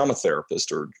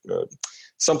therapist or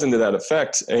something to that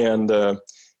effect, and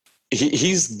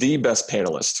he's the best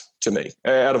panelist to me.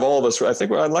 Out of all of us,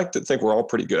 I'd like to think we're all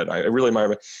pretty good. I really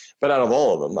admire him. But out of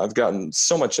all of them, I've gotten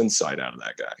so much insight out of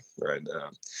that guy, right?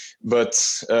 But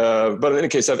in any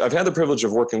case, I've had the privilege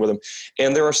of working with him.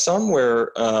 And there are some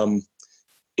where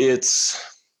it's,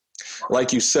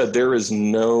 like you said, there is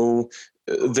no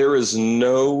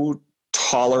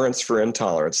tolerance for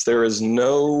intolerance. There is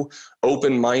no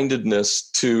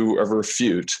open-mindedness to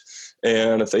refute.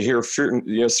 And if they hear certain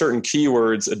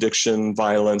keywords, addiction,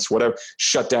 violence, whatever,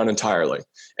 shut down entirely.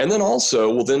 And then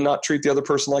also will then not treat the other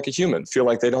person like a human, feel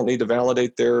like they don't need to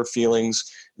validate their feelings.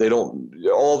 They don't,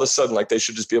 all of a sudden, like they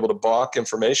should just be able to balk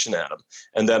information at them.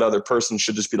 And that other person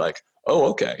should just be like, oh,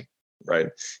 okay, right?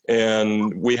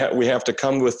 And we have to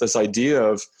come with this idea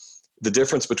of the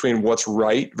difference between what's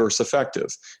right versus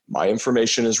effective. My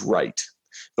information is right.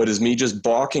 But is me just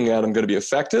balking at them going to be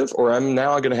effective, or I'm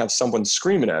now going to have someone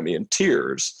screaming at me in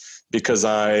tears because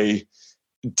I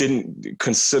didn't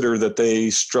consider that they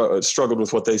struggled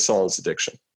with what they saw as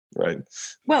addiction, right?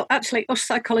 Well, actually, us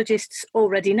psychologists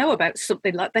already know about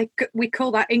something like we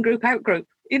call that in-group, out-group.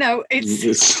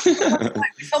 It's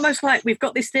almost like we've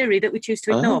got this theory that we choose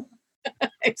to ignore.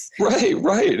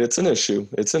 Right. It's an issue.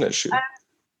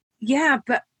 Yeah,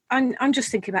 but I'm just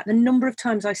thinking about the number of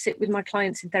times I sit with my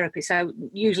clients in therapy, so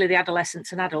usually the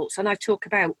adolescents and adults, and I talk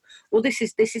about, well, this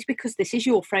is because this is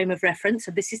your frame of reference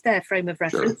and this is their frame of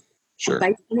reference. Sure.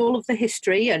 Based on all of the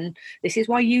history, and this is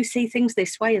why you see things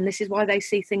this way and this is why they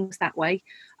see things that way.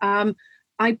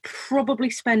 I probably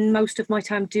spend most of my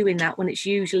time doing that when it's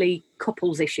usually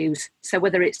couples issues. So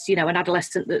whether it's, an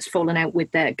adolescent that's fallen out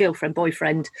with their girlfriend,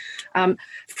 boyfriend,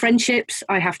 friendships,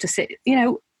 I have to sit,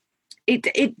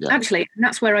 Actually, and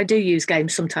that's where I do use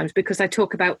games sometimes, because I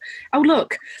talk about, oh,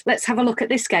 look, let's have a look at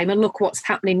this game and look what's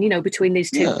happening, between these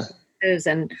two characters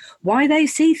and why they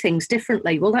see things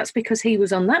differently. Well, that's because he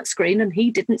was on that screen and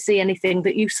he didn't see anything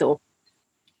that you saw.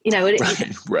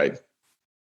 Right.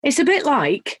 It's a bit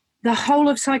like the whole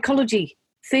of psychology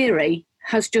theory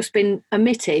has just been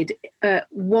omitted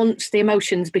once the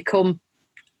emotions become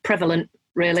prevalent,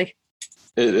 really.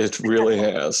 It really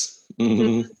has.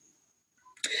 Mm-hmm.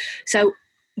 So,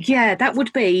 yeah, that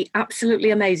would be absolutely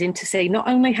amazing to see not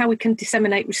only how we can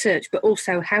disseminate research, but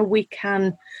also how we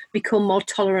can become more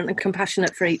tolerant and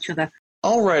compassionate for each other.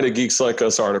 I'll write a Geeks Like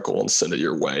Us article and send it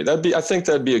your way. I think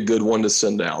that'd be a good one to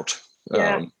send out.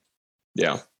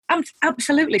 Yeah.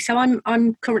 Absolutely. So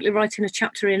I'm currently writing a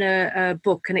chapter in a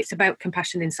book, and it's about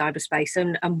compassion in cyberspace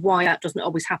and why that doesn't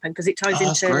always happen, because it ties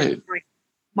into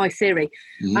my theory.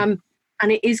 Mm-hmm.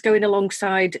 And it is going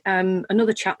alongside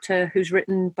another chapter is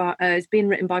being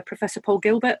written by Professor Paul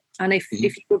Gilbert. And if you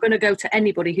were going to go to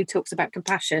anybody who talks about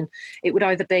compassion, it would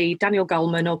either be Daniel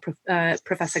Goleman or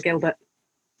Professor Gilbert.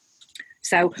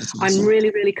 So I'm really,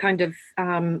 really kind of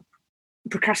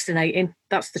procrastinating.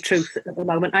 That's the truth at the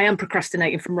moment. I am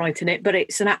procrastinating from writing it, but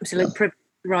it's an absolute privilege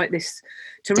to write this.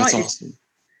 Awesome.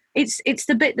 It's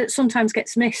the bit that sometimes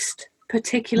gets missed,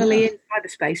 particularly in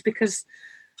cyberspace, because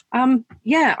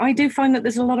I do find that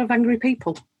there's a lot of angry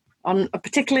people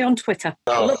particularly on Twitter.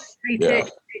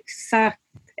 It's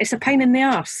a pain in the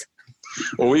arse.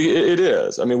 Well, it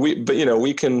is. I mean,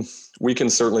 we can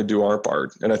certainly do our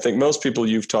part, and I think most people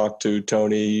you've talked to,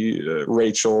 Tony,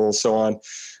 Rachel, so on,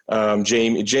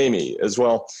 Jamie as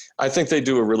well, I think they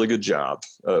do a really good job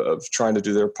of trying to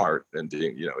do their part and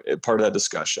being, part of that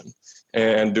discussion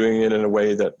and doing it in a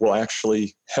way that will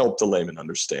actually help the layman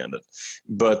understand it.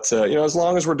 But, as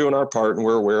long as we're doing our part and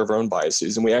we're aware of our own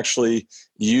biases and we actually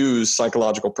use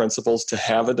psychological principles to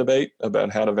have a debate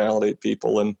about how to validate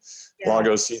people and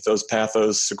logos, ethos,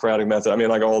 pathos, Socratic method,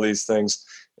 like all these things,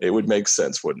 it would make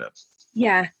sense, wouldn't it?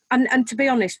 Yeah. And to be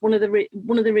honest, one of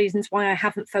the reasons why I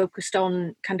haven't focused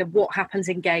on kind of what happens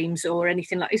in games or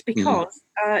anything like is because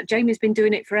Jamie's been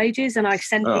doing it for ages, and I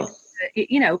sent him.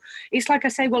 It's like I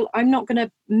say, well, I'm not going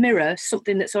to mirror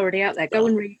something that's already out there. Go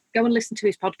and listen to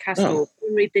his podcast or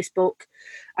read this book.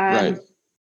 Right.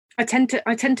 I tend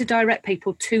to direct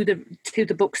people to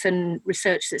the books and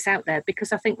research that's out there,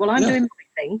 because I think, well, I'm doing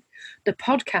my thing. The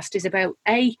podcast is about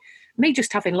me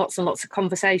just having lots and lots of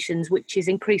conversations, which is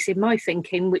increasing my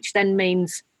thinking, which then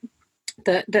means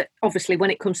that obviously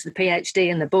when it comes to the PhD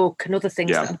and the book and other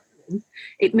things,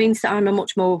 it means that I'm a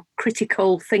much more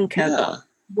critical thinker,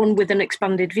 one with an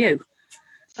expanded view.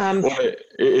 Well,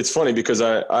 it's funny because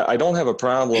I don't have a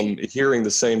problem hearing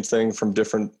the same thing from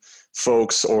different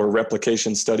folks or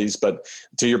replication studies, but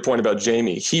to your point about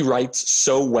Jamie, he writes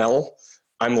so well.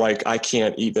 I'm like, I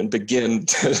can't even begin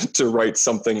to write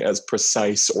something as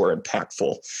precise or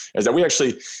impactful as that. We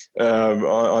actually,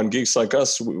 on Geeks Like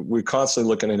Us, we're constantly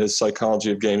looking at his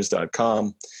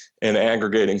psychologyofgames.com and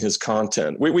aggregating his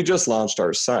content. We just launched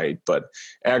our site, but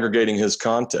aggregating his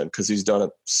content because he's done it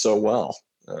so well.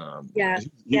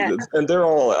 And they're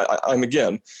all, I'm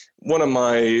again, one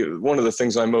of the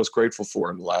things I'm most grateful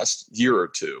for in the last year or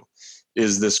two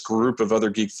is this group of other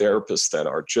geek therapists that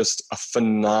are just a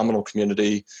phenomenal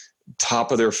community,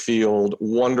 top of their field,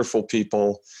 wonderful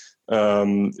people.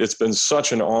 It's been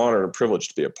such an honor and privilege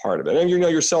to be a part of it. And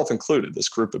yourself included, this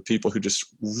group of people who just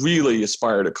really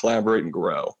aspire to collaborate and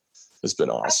grow. It's been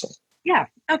awesome. Yeah.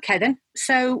 Okay, then.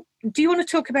 So do you want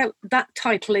to talk about that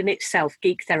title in itself,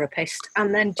 Geek Therapist?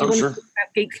 And then do you want to talk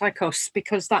about Geeks Like Us?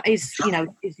 Because that is,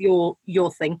 is your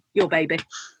thing, your baby.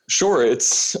 Sure. It's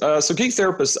so Geek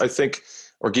Therapist, I think,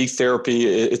 or Geek Therapy,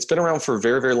 it's been around for a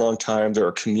very, very long time. There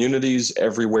are communities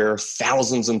everywhere,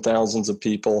 thousands and thousands of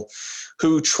people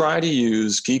who try to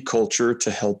use geek culture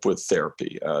to help with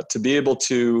therapy, to be able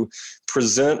to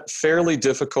present fairly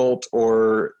difficult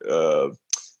or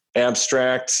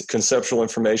abstract conceptual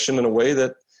information in a way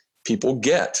that people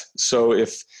get. So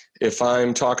if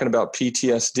I'm talking about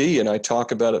PTSD and I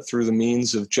talk about it through the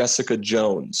means of Jessica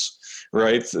Jones,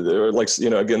 right? Like,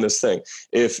 again, this thing,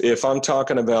 if I'm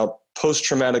talking about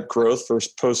post-traumatic growth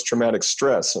versus post-traumatic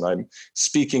stress. And I'm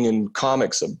speaking in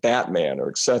comics of Batman or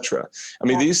etc. I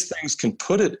mean, these things can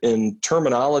put it in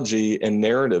terminology and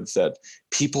narrative that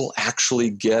people actually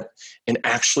get and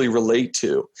actually relate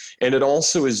to. And it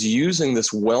also is using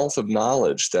this wealth of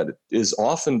knowledge that is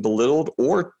often belittled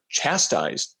or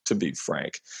chastised, to be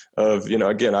frank, of,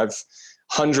 again, I've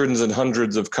hundreds and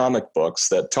hundreds of comic books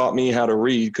that taught me how to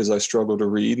read because I struggle to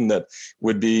read, and that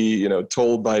would be,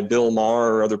 told by Bill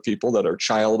Maher or other people that are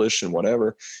childish and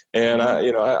whatever. And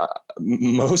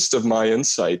most of my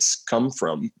insights come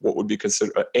from what would be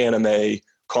considered anime,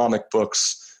 comic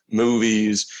books,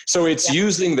 movies. So it's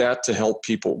using that to help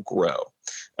people grow.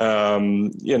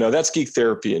 That's geek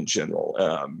therapy in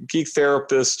general. Geek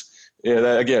therapist,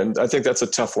 again, I think that's a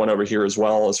tough one over here as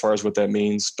well, as far as what that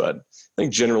means. But I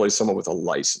think generally someone with a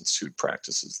license who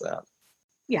practices that.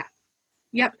 Yeah.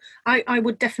 Yep. I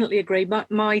would definitely agree.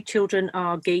 My children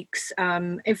are geeks.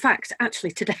 In fact,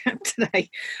 actually today,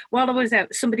 while I was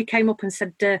out, somebody came up and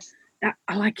said,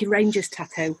 I like your Rangers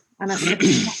tattoo. And I said,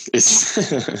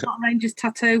 it's not a Rangers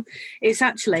tattoo. It's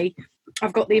actually,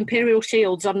 I've got the Imperial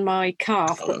shields on my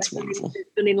calf. Oh, that's wonderful.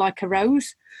 It's done in like a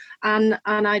rose. And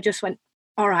I just went,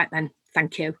 all right then,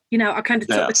 thank you. I kind of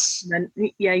took the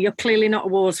comment, you're clearly not a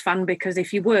Wars fan, because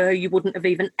if you were, you wouldn't have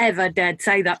even ever dared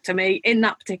say that to me in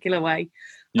that particular way.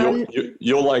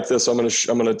 You'll like this. I'm going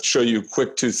to show you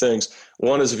quick two things.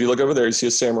 One is, if you look over there, you see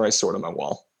a samurai sword on my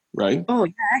wall, right? Oh,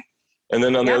 yeah. And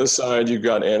then on the other side, you've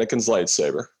got Anakin's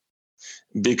lightsaber,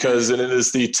 because it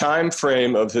is the time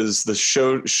frame of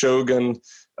the Shogun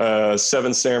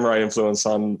Seven Samurai influence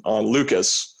on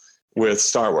Lucas with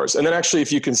Star Wars. And then actually,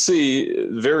 if you can see,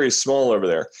 very small over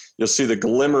there, you'll see the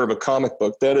glimmer of a comic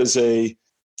book. That is a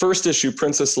first issue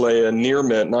Princess Leia near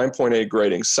mint 9.8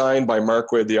 grading, signed by Mark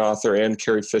Waid, the author, and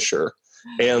Carrie Fisher,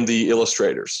 and the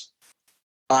illustrators.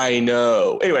 I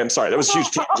know. Anyway, I'm sorry. That was a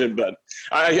huge tangent, but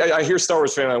I hear Star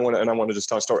Wars fan, and I want to just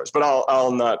talk Star Wars. But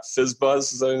I'll not fizz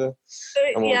buzz. Is that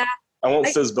I won't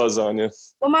fizz buzz on you.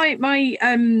 Well,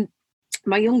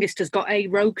 my youngest has got a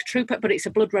rogue trooper, but it's a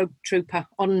blood rogue trooper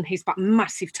on his back.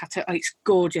 Massive tattoo. Oh, it's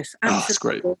gorgeous. It's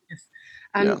great. Gorgeous.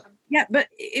 And but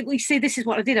we see, this is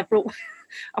what I did. I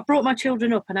brought my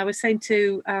children up, and I was saying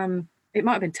to, it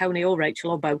might have been Tony or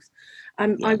Rachel or both.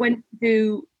 I went to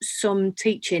do some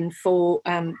teaching for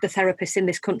the therapists in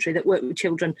this country that work with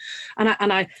children. And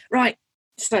I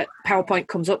so PowerPoint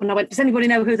comes up, and I went, does anybody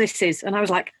know who this is? And I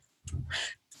was like,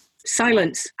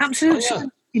 silence. Absolute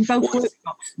silence. In both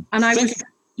workshops, and I was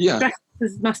dressed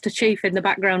as Master Chief in the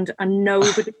background, and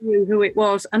nobody knew who it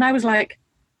was. And I was like,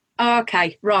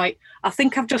 okay, right, I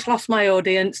think I've just lost my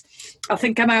audience. I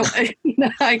think I'm out.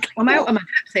 I'm out of my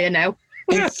depth here now.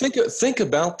 And think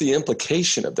about the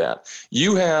implication of that.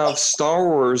 You have Star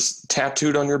Wars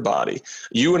tattooed on your body.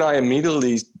 You and I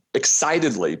immediately,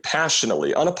 excitedly,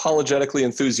 passionately, unapologetically,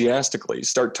 enthusiastically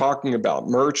start talking about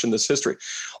merch and this history.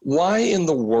 Why in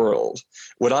the world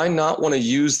would I not want to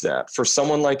use that for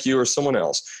someone like you or someone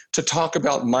else to talk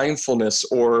about mindfulness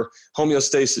or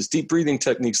homeostasis, deep breathing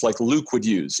techniques like Luke would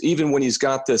use, even when he's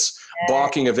got this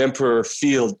balking of Emperor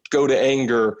Field, go to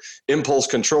anger, impulse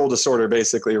control disorder,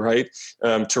 basically, right?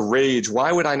 To rage.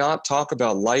 Why would I not talk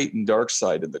about light and dark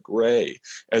side and the gray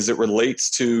as it relates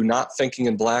to not thinking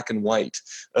in black and white?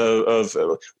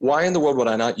 Why in the world would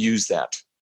I not use that?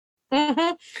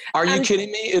 Mm-hmm. Are you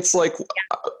kidding me? It's like,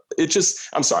 it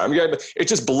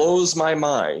just blows my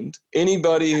mind.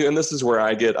 Anybody who, and this is where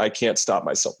I can't stop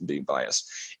myself from being biased.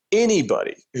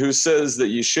 Anybody who says that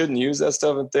you shouldn't use that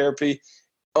stuff in therapy,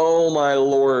 oh my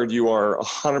Lord, you are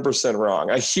 100%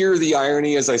 wrong. I hear the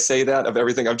irony as I say that of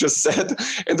everything I've just said.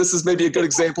 And this is maybe a good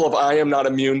example of I am not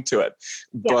immune to it.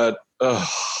 Yeah. But,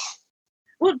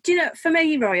 well, for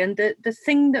me, Ryan, the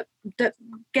thing that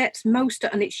gets most,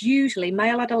 and it's usually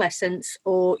male adolescents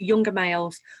or younger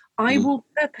males, I will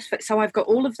purposefully, so I've got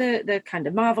all of the kind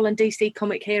of Marvel and DC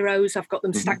comic heroes, I've got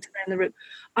them stacked around the room.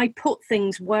 I put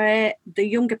things where the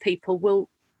younger people will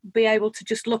be able to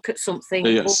just look at something.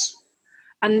 Yes.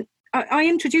 And I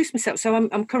introduce myself. So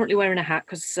I'm currently wearing a hat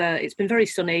because it's been very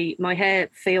sunny. My hair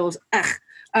feels,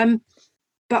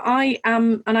 but I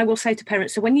am, and I will say to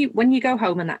parents, so when you go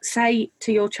home and that, say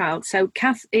to your child, so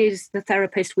Kath is the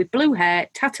therapist with blue hair,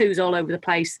 tattoos all over the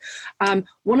place.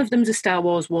 One of them's a Star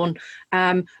Wars one.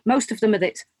 Most of them are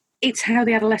this. It's how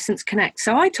the adolescents connect.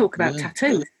 So I talk about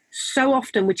tattoos so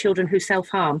often with children who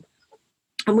self-harm,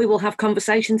 and we will have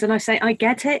conversations, and I say, I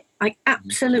get it. I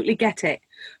absolutely get it.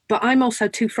 But I'm also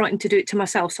too frightened to do it to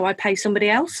myself, so I pay somebody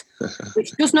else,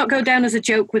 which does not go down as a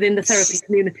joke within the therapy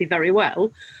community very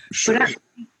well. Sure. But actually,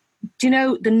 do you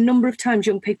know the number of times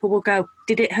young people will go,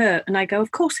 did it hurt? And I go,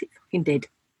 of course it fucking did.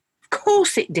 Of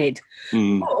course it did.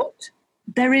 But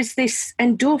there is this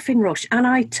endorphin rush, and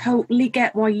I totally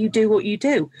get why you do what you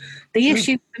do. The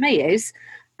issue for me is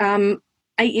 8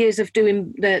 years of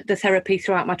doing the therapy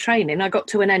throughout my training, I got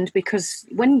to an end because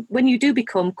when you do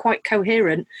become quite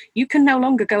coherent, you can no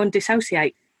longer go and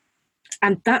dissociate.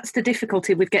 And that's the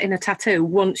difficulty with getting a tattoo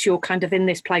once you're kind of in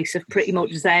this place of pretty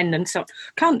much zen and so.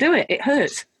 Can't do it. It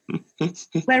hurts.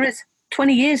 Whereas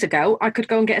 20 years ago, I could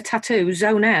go and get a tattoo,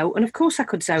 zone out, and of course I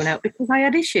could zone out because I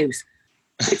had issues,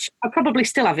 which I probably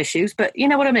still have issues, but you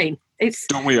know what I mean?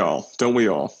 Don't we all?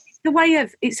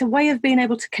 It's a way of being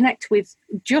able to connect with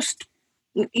just,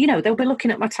 you know, they'll be looking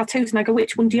at my tattoos and I go,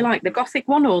 which one do you like? The Gothic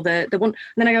one or the one? And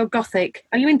then I go, Gothic.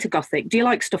 Are you into Gothic? Do you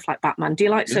like stuff like Batman? Do you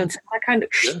like so and so? I kind of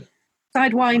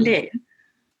sidewind in.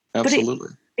 Absolutely.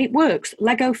 But it works.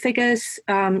 Lego figures,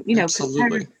 you know,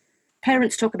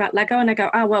 parents talk about Lego and I go,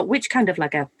 oh, well, which kind of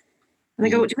Lego? And they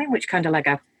go, what do you mean, which kind of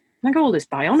Lego? And I go, oh, there's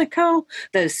Bionicle,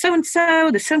 there's so-and-so,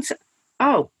 there's so-and-so.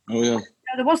 Oh, yeah.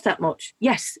 There was that much.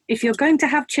 Yes, if you're going to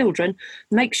have children,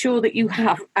 make sure that you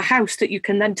have a house that you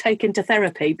can then take into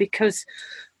therapy, because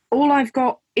all I've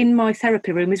got in my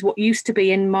therapy room is what used to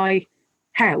be in my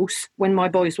house when my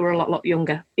boys were a lot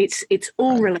younger. It's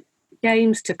all related to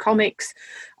games, to comics,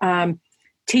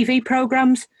 TV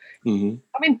programs. I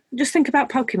mean, just think about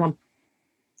Pokemon.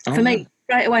 For me,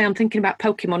 straight away, I'm thinking about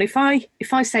Pokemon.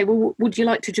 If I say, well, would you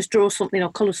like to just draw something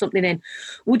or colour something in?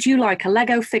 Would you like a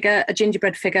Lego figure, a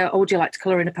gingerbread figure, or would you like to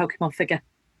colour in a Pokemon figure?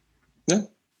 Yeah.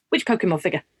 Which Pokemon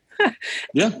figure?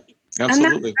 Yeah,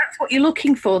 absolutely. And that's what you're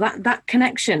looking for, that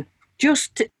connection,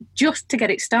 just to get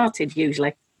it started,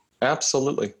 usually.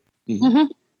 Absolutely.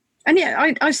 And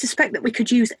yeah, I suspect that we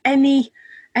could use any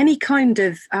kind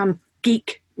of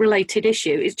geek-related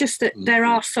issue. It's just that there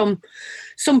are some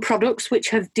products which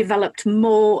have developed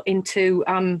more into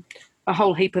a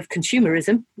whole heap of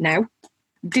consumerism now.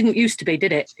 Didn't used to be,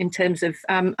 did it? In terms of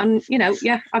and you know,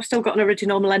 yeah, I've still got an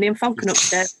original Millennium Falcon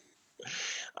upstairs.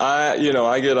 You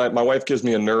know, my wife gives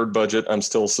me a nerd budget. I'm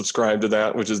still subscribed to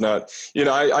that, which is not, you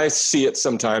know, I see it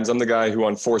sometimes. I'm the guy who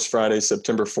on Force Friday,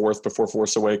 September 4th, before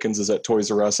Force Awakens, is at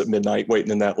Toys R Us at midnight,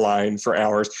 waiting in that line for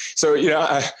hours. So, you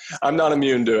know, I'm not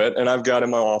immune to it. And I've got in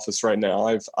my office right now,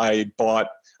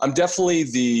 I'm definitely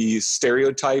the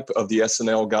stereotype of the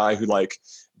SNL guy who like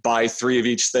buy 3 of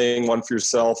each thing, one for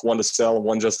yourself, one to sell, and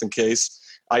one just in case.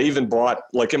 I even bought,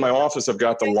 like in my office, I've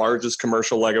got the largest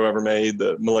commercial Lego ever made,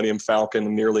 the Millennium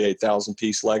Falcon, nearly 8,000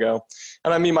 piece Lego.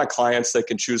 And I mean, my clients, they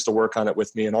can choose to work on it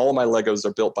with me. And all of my Legos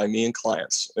are built by me and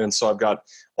clients. And so I've got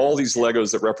all these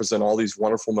Legos that represent all these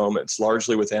wonderful moments,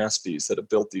 largely with Aspies that have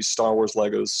built these Star Wars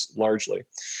Legos largely.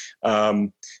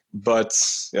 But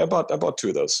yeah, I bought 2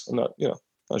 of those. I'm not, you know,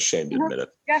 not ashamed to admit it.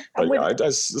 Yeah, but yeah, I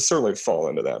certainly fall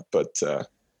into that. But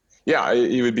yeah,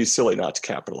 it would be silly not to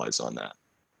capitalize on that.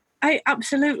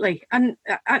 Absolutely, and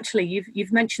actually,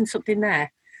 you've mentioned something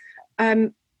there.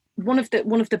 One of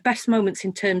the best moments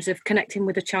in terms of connecting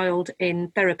with a child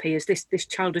in therapy is this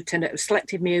child had turned out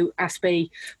selective mute,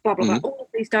 Aspie, blah blah blah, all of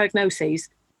these diagnoses,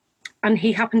 and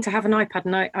he happened to have an iPad,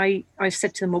 and I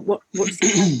said to him, what's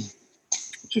he?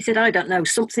 She said, I don't know,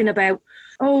 something about.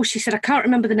 Oh, she said, I can't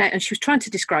remember the name, and she was trying to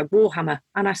describe Warhammer,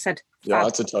 and I said, Fab. Yeah,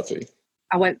 that's a toughie.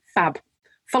 I went, fab.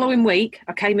 Following week,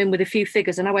 I came in with a few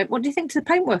figures and I went, what do you think to the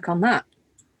paintwork on that?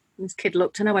 And this kid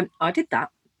looked and I went, I did that.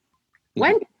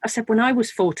 When? I said, when I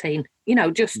was 14, you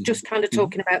know, just kind of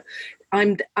talking about,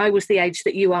 I was the age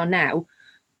that you are now.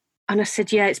 And I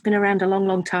said, yeah, it's been around a long,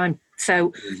 long time.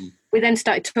 So we then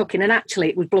started talking, and actually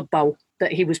it was Blood Bowl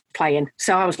that he was playing.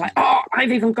 So I was like, oh,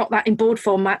 I've even got that in board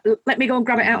format. Let me go and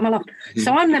grab it out of my loft.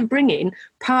 So I'm then bringing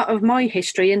part of my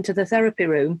history into the therapy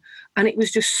room. And it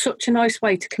was just such a nice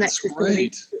way to connect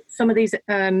with some of these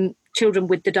children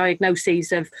with the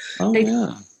diagnoses of they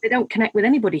don't connect with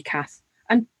anybody, Kath.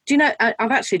 And do you know,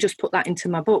 I've actually just put that into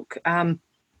my book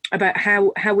about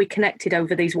how we connected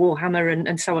over these Warhammer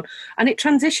and so on. And it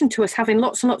transitioned to us having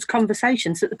lots and lots of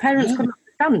conversations that the parents couldn't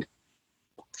understand.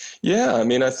 Yeah, I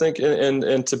mean, I think,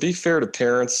 and to be fair to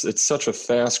parents, it's such a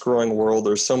fast-growing world.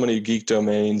 There's so many geek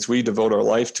domains. We devote our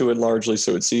life to it largely,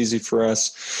 so it's easy for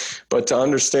us. But to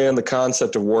understand the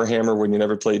concept of Warhammer when you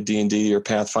never played D&D or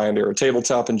Pathfinder or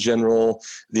tabletop in general,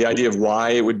 the idea of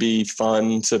why it would be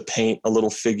fun to paint a little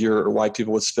figure or why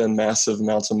people would spend massive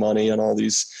amounts of money on all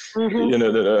these, you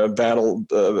know,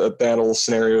 battle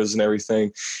scenarios and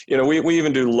everything. You know, we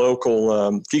even do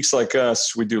local, Geeks Like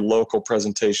Us, we do local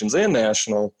presentations and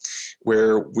national,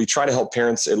 where we try to help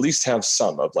parents at least have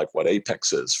some of like what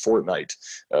Apex is, Fortnite,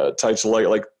 types of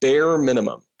like bare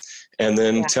minimum, and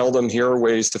then tell them here are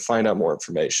ways to find out more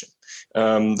information.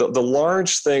 The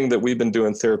large thing that we've been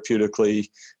doing therapeutically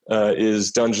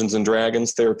is Dungeons and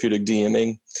Dragons, therapeutic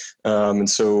DMing. And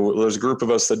so there's a group of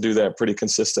us that do that pretty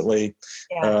consistently.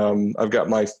 Yeah. I've got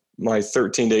my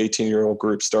 13 to 18-year-old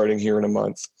group starting here in a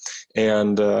month.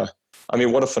 And I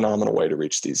mean, what a phenomenal way to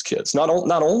reach these kids. Not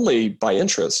only by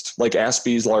interest, like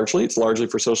Aspie's it's largely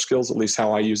for social skills, at least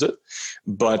how I use it,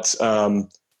 but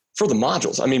for the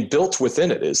modules. I mean, built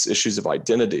within it is issues of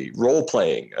identity, role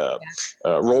playing,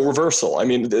 role reversal. I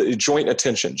mean, joint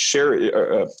attention, shared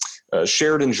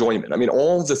enjoyment. I mean,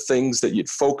 all the things that you'd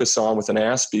focus on with an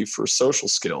Aspie for social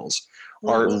skills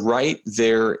are right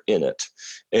there in it.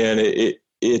 And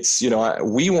it's,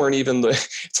 we weren't even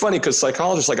it's funny because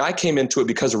psychologists, like I came into it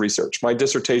because of research. My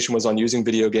dissertation was on using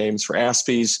video games for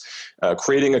Aspies,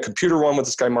 creating a computer one with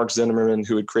this guy, Mark Zimmerman,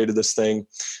 who had created this thing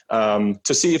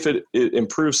to see if it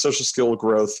improves social skill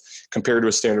growth compared to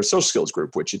a standard social skills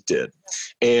group, which it did.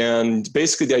 And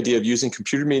basically the idea of using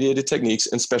computer mediated techniques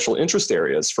in special interest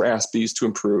areas for Aspies to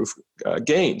improve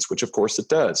gains, which of course it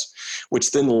does, which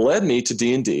then led me to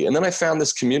D&D. And then I found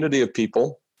this community of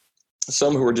people,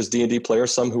 some who are just D&D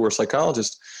players, some who are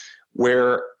psychologists,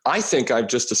 where I think I've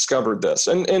just discovered this.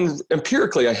 And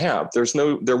empirically I have. There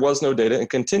was no data and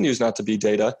continues not to be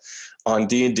data on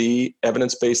D&D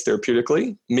evidence-based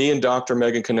therapeutically. Me and Dr.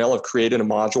 Megan Cannell have created a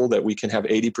module that we can have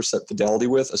 80% fidelity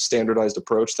with, a standardized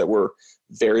approach that we're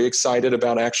very excited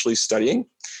about actually studying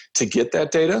to get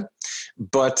that data.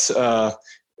 But,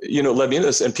 led me into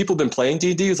this. And people have been playing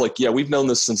D&D. It's like, yeah, we've known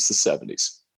this since the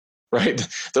 70s. Right?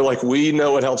 They're like, we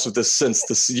know it helps with this since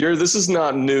this year. This is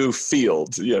not new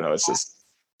field. It's just,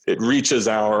 it reaches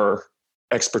our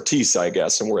expertise, I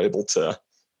guess, and we're able to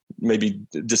maybe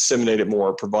disseminate it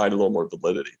more, provide a little more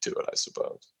validity to it, I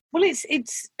suppose. Well,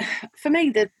 it's for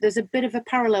me, there's a bit of a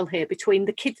parallel here between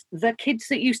the kids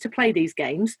that used to play these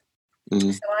games.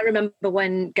 Mm-hmm. So I remember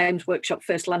when Games Workshop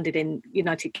first landed in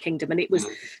United Kingdom, and it was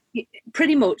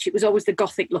pretty much, it was always the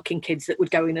gothic looking kids that would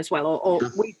go in as well, or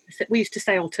we used to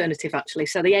say alternative actually.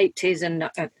 So the 80s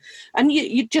and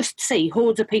you just see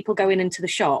hordes of people going into the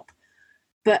shop,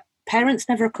 but parents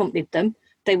never accompanied them.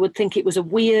 They would think it was a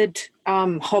weird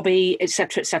hobby,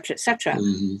 etc., etc., etc.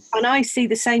 And I see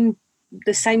the same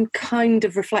kind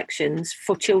of reflections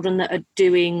for children that are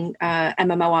doing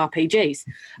MMORPGs,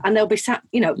 and they'll be sat,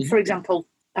 for example,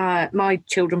 my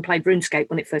children played RuneScape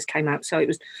when it first came out, so it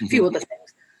was a few other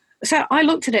things. So I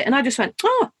looked at it and I just went,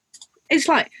 it's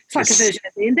like a version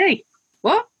of D&D.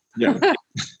 What? Yeah.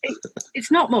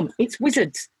 It's not, Mum. It's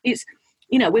wizards. It's,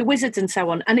 we're wizards and so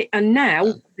on. And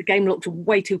now the game looked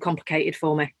way too complicated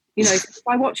for me. If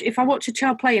I watch a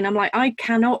child playing, I'm like, I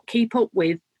cannot keep up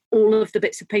with all of the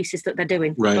bits and pieces that they're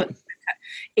doing. Right. But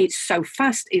it's so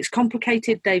fast, it's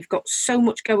complicated, they've got so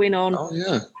much going on. Oh,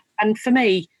 yeah. And for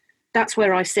me, that's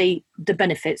where I see the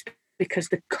benefits, because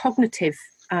the cognitive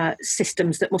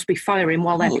systems that must be firing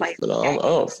while they're playing.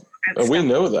 We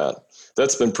know that.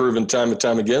 That's been proven time and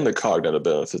time again, the cognitive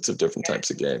benefits of different types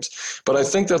of games. But I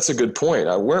think that's a good point.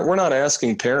 We're not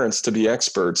asking parents to be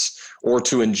experts or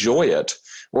to enjoy it.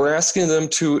 We're asking them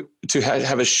to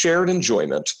have a shared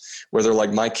enjoyment where they're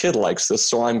like, my kid likes this,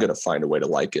 so I'm going to find a way to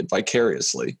like it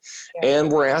vicariously. Yeah.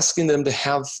 And we're asking them to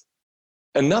have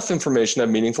enough information to have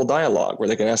meaningful dialogue where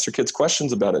they can ask their kids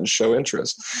questions about it and show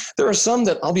interest. There are some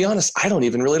that, I'll be honest, I don't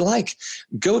even really like.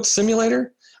 Goat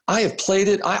Simulator, I have played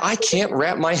it. I can't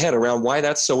wrap my head around why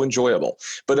that's so enjoyable.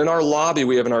 But in our lobby,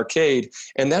 we have an arcade,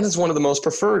 and that is one of the most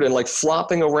preferred, and like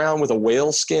flopping around with a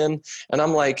whale skin. And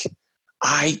I'm like,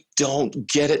 I don't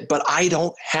get it, but I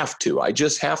don't have to. I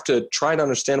just have to try to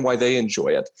understand why they enjoy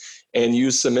it and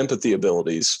use some empathy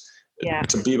abilities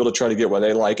to be able to try to get why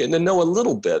they like it, and then know a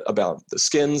little bit about the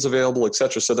skins available, et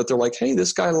cetera, so that they're like, hey,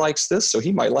 this guy likes this, so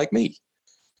he might like me.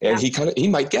 And he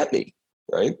might get me,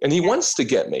 right? And he wants to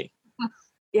get me.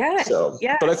 Yeah. So,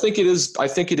 but I think it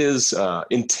is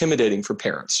intimidating for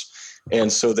parents.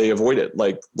 And so they avoid it,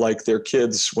 like their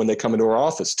kids, when they come into our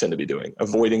office, tend to be doing,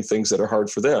 avoiding things that are hard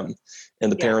for them.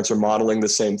 And the parents are modeling the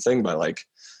same thing by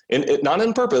not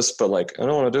on purpose, but like, I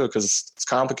don't want to do it because it's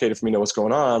complicated for me to know what's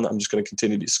going on. I'm just going to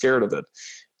continue to be scared of it.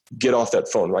 Get off that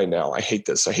phone right now. I hate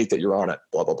this. I hate that you're on it,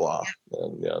 blah, blah, blah.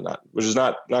 And, which is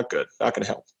not good. Not going to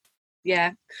help.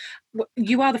 Yeah.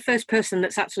 You are the first person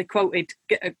that's actually quoted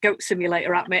Goat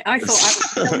Simulator at me. I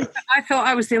thought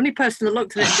I was the only person that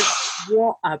looked at it and just,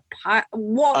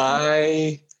 what?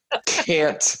 I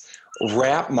can't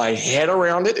wrap my head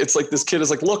around it. It's like this kid is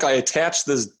like, look, I attached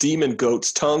this demon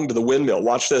goat's tongue to the windmill.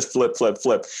 Watch this, flip, flip,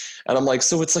 flip. And I'm like,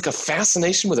 so it's like a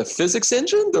fascination with a physics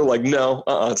engine? They're like, no.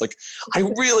 It's like, I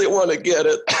really want to get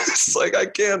it. It's like, I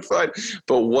can't find,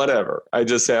 but whatever. I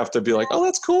just have to be like, oh,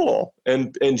 that's cool.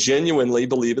 And genuinely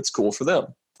believe it's cool for them.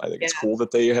 I think it's cool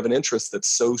that they have an interest that's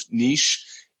so niche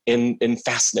and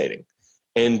fascinating.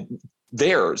 And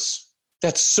theirs,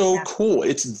 that's so cool.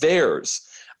 It's theirs.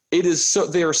 It is so,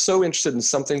 they are so interested in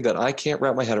something that I can't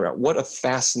wrap my head around. What a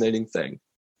fascinating thing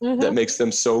that makes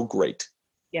them so great.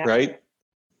 Yeah. Right?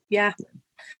 Yeah.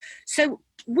 So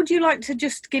would you like to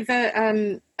just give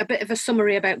a bit of a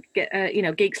summary about,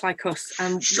 Geeks Like Us?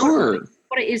 Sure.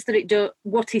 What it is that it does,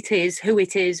 what it is, who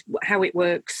it is, how it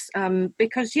works.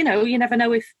 Because, you never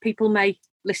know if people may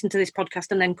listen to this podcast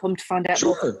and then come to find out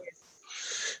more. Sure.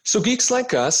 So Geeks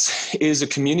Like Us is a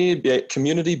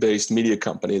community-based media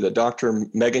company that Dr.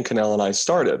 Megan Cannell and I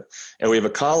started. And we have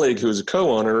a colleague who's a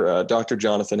co-owner, Dr.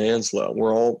 Jonathan Anslow.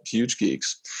 We're all huge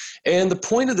geeks. And the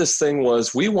point of this thing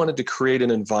was we wanted to create an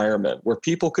environment where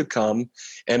people could come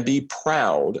and be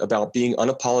proud about being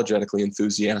unapologetically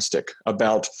enthusiastic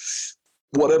about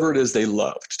whatever it is they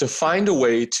loved, to find a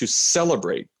way to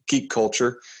celebrate geek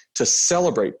culture, to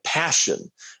celebrate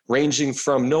passion, ranging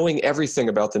from knowing everything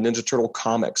about the Ninja Turtle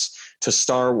comics to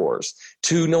Star Wars,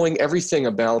 to knowing everything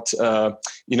about,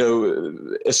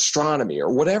 astronomy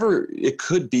or whatever it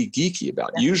could be geeky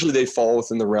about. Usually they fall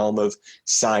within the realm of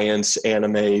science,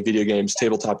 anime, video games,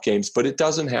 tabletop games, but it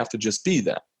doesn't have to just be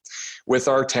that. With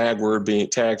our tag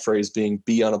phrase being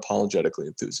be unapologetically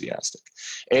enthusiastic.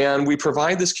 And we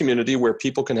provide this community where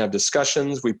people can have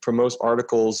discussions. We promote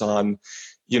articles on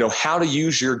how to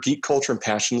use your geek culture and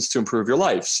passions to improve your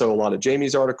life. So a lot of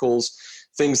Jamie's articles,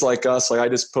 things like us, like I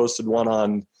just posted one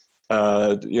on,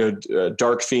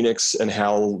 Dark Phoenix and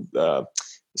how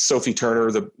Sophie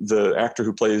Turner, the actor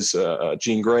who plays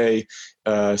Jean Grey,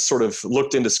 sort of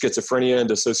looked into schizophrenia and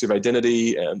dissociative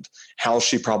identity and how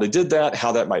she probably did that,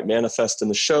 how that might manifest in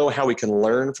the show, how we can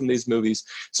learn from these movies.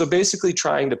 So basically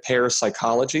trying to pair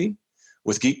psychology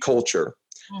with geek culture,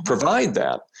 provide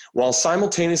that, while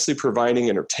simultaneously providing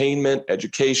entertainment,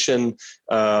 education,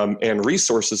 and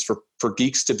resources for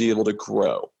geeks to be able to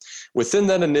grow. Within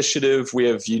that initiative, we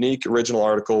have unique original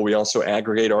article. We also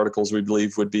aggregate articles we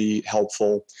believe would be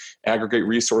helpful, aggregate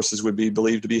resources would be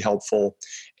believed to be helpful,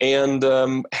 and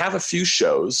have a few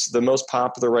shows. The most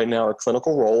popular right now are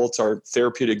Clinical Role. It's our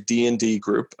therapeutic D&D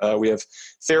group. We have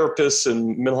therapists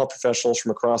and mental health professionals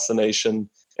from across the nation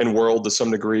and world to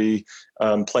some degree,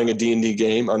 playing a D&D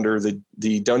game under the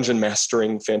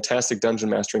fantastic dungeon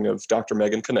mastering of Dr.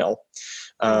 Megan Cannell,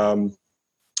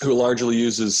 who largely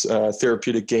uses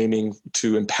therapeutic gaming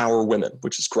to empower women,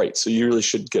 which is great. So you really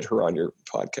should get her on your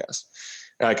podcast.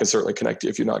 I can certainly connect you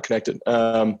if you're not connected.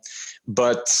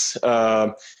 But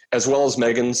as well as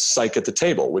Megan's Psych at the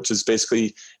Table, which is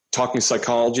basically talking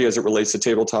psychology as it relates to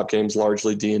tabletop games,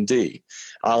 largely D&D.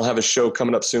 I'll have a show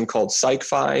coming up soon called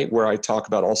Psych-Fi, where I talk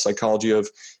about all psychology of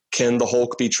can the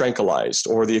Hulk be tranquilized,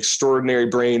 or the extraordinary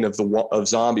brain of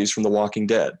zombies from The Walking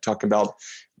Dead, talking about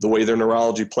the way their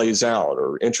neurology plays out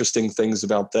or interesting things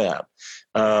about that.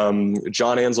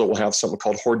 John Anslow will have something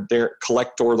called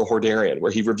Collector the Hordarian,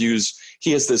 where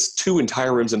he has this 2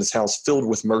 entire rooms in his house filled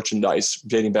with merchandise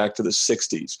dating back to the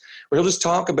 60s, where he'll just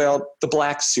talk about the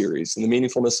Black Series and the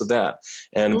meaningfulness of that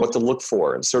and what to look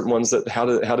for and certain ones that how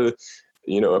to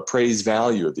appraise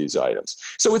value of these items.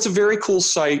 So it's a very cool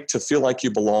site to feel like you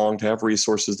belong, to have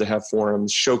resources, to have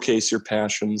forums, showcase your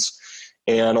passions,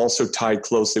 and also tied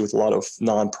closely with a lot of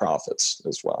nonprofits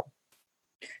as well.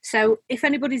 So if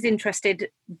anybody's interested,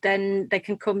 then they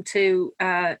can come to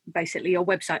basically your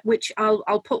website, which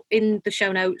I'll put in the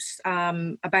show notes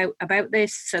about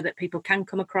this so that people can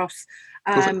come across.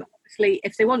 Obviously,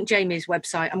 if they want Jamie's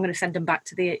website, I'm going to send them back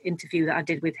to the interview that I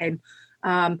did with him.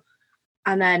 And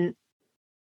then,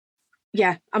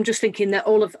 I'm just thinking that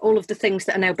all of the things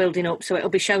that are now building up, so it'll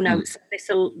be show notes.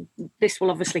 This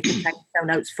will obviously contain show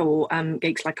notes for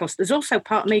Geeks Like Us. There's also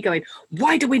part of me going,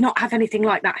 why do we not have anything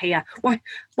like that here? Why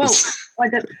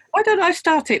don't I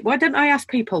start it? Why don't I ask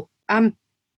people?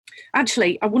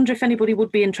 Actually, I wonder if anybody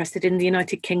would be interested in the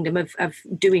United Kingdom of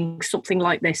doing something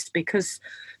like this, because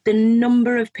the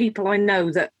number of people I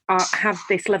know that have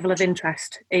this level of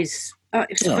interest is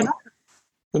phenomenal.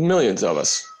 Millions of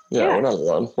us. Yeah, we're not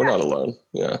alone. We're not alone.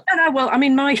 Yeah. No, well, I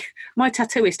mean, my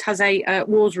tattooist has a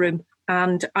wars room,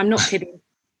 and I'm not kidding.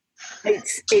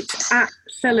 It's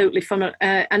absolutely fun.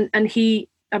 And he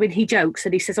jokes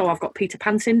and he says, "Oh, I've got Peter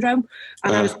Pan syndrome,"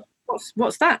 and I was,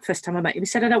 what's that? First time I met him, he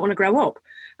said, I don't want to grow up.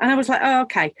 And I was like, oh,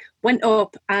 okay. Went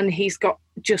up and he's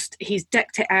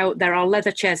decked it out. There are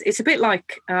leather chairs. It's a bit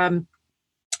like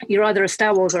you're either a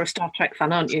Star Wars or a Star Trek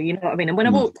fan, aren't you? You know what I mean? And when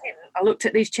I walked in, I looked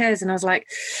at these chairs and I was like,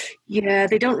 yeah,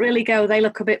 they don't really go. They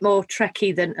look a bit more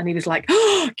Trekky than, and he was like,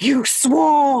 oh, you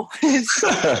swore.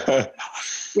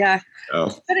 Yeah.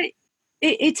 Oh. But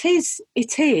it is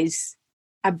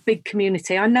a big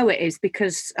community. I know it is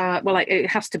because, it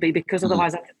has to be because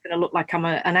otherwise I'm just going to look like I'm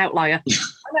an outlier.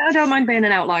 I don't mind being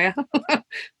an outlier.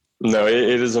 No, it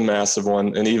is a massive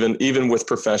one. And even with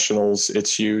professionals,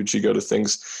 it's huge. You go to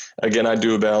things, again, I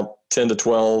do about 10 to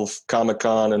 12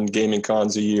 Comic-Con and gaming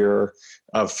cons a year.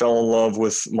 I fell in love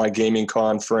with my gaming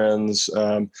con friends.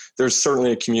 There's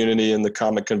certainly a community in the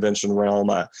comic convention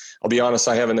realm. I'll be honest,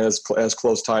 I haven't as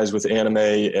close ties with anime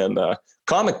and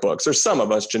comic books. There's some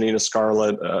of us, Janina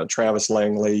Scarlett, Travis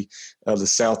Langley, the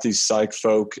Southeast Psych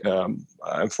folk.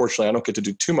 Unfortunately, I don't get to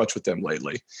do too much with them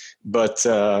lately. But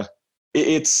there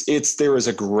is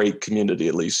a great community,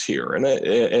 at least here. And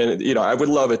I would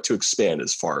love it to expand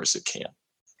as far as it can.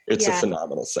 It's a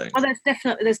phenomenal thing. Well,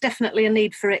 there's definitely a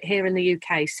need for it here in the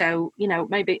UK. So,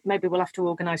 maybe we'll have to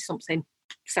organise something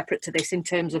separate to this in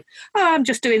terms of, I'm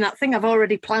just doing that thing. I've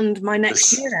already planned my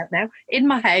next year out now in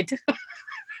my head.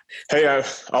 Hey,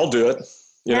 I'll do it.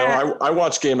 I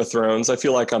watch Game of Thrones. I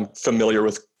feel like I'm familiar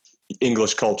with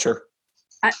English culture.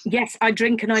 Yes, I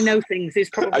drink and I know things is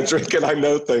probably. I drink and I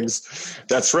know things.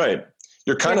 That's right.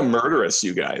 You're kind of murderous,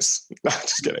 you guys. No,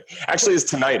 just kidding. Actually, it's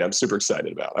tonight. I'm super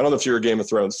excited about. I don't know if you're a Game of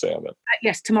Thrones fan, but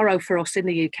yes, tomorrow for us in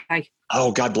the UK.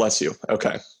 Oh, God bless you.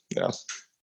 Okay, yeah.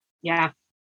 Yeah,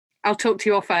 I'll talk to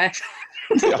you off air.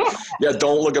 yeah.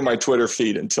 Don't look at my Twitter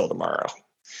feed until tomorrow.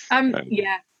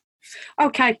 Yeah.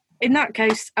 Okay. In that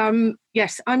case,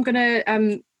 yes, I'm going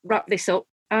to wrap this up.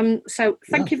 So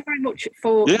thank you very much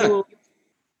for your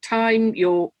time.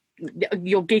 You're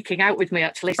geeking out with me,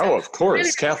 actually. So of course,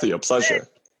 really, Kathy, a pleasure.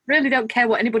 Really don't care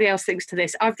what anybody else thinks to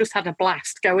this. I've just had a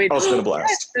blast going. Oh, it's been a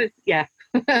blast. Yeah.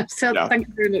 So thank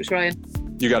you very much, Ryan.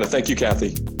 You got it. Thank you, Kathy.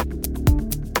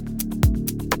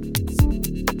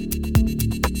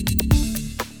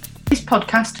 This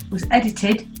podcast was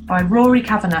edited by Rory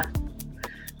Kavanagh,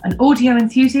 an audio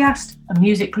enthusiast and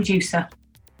music producer.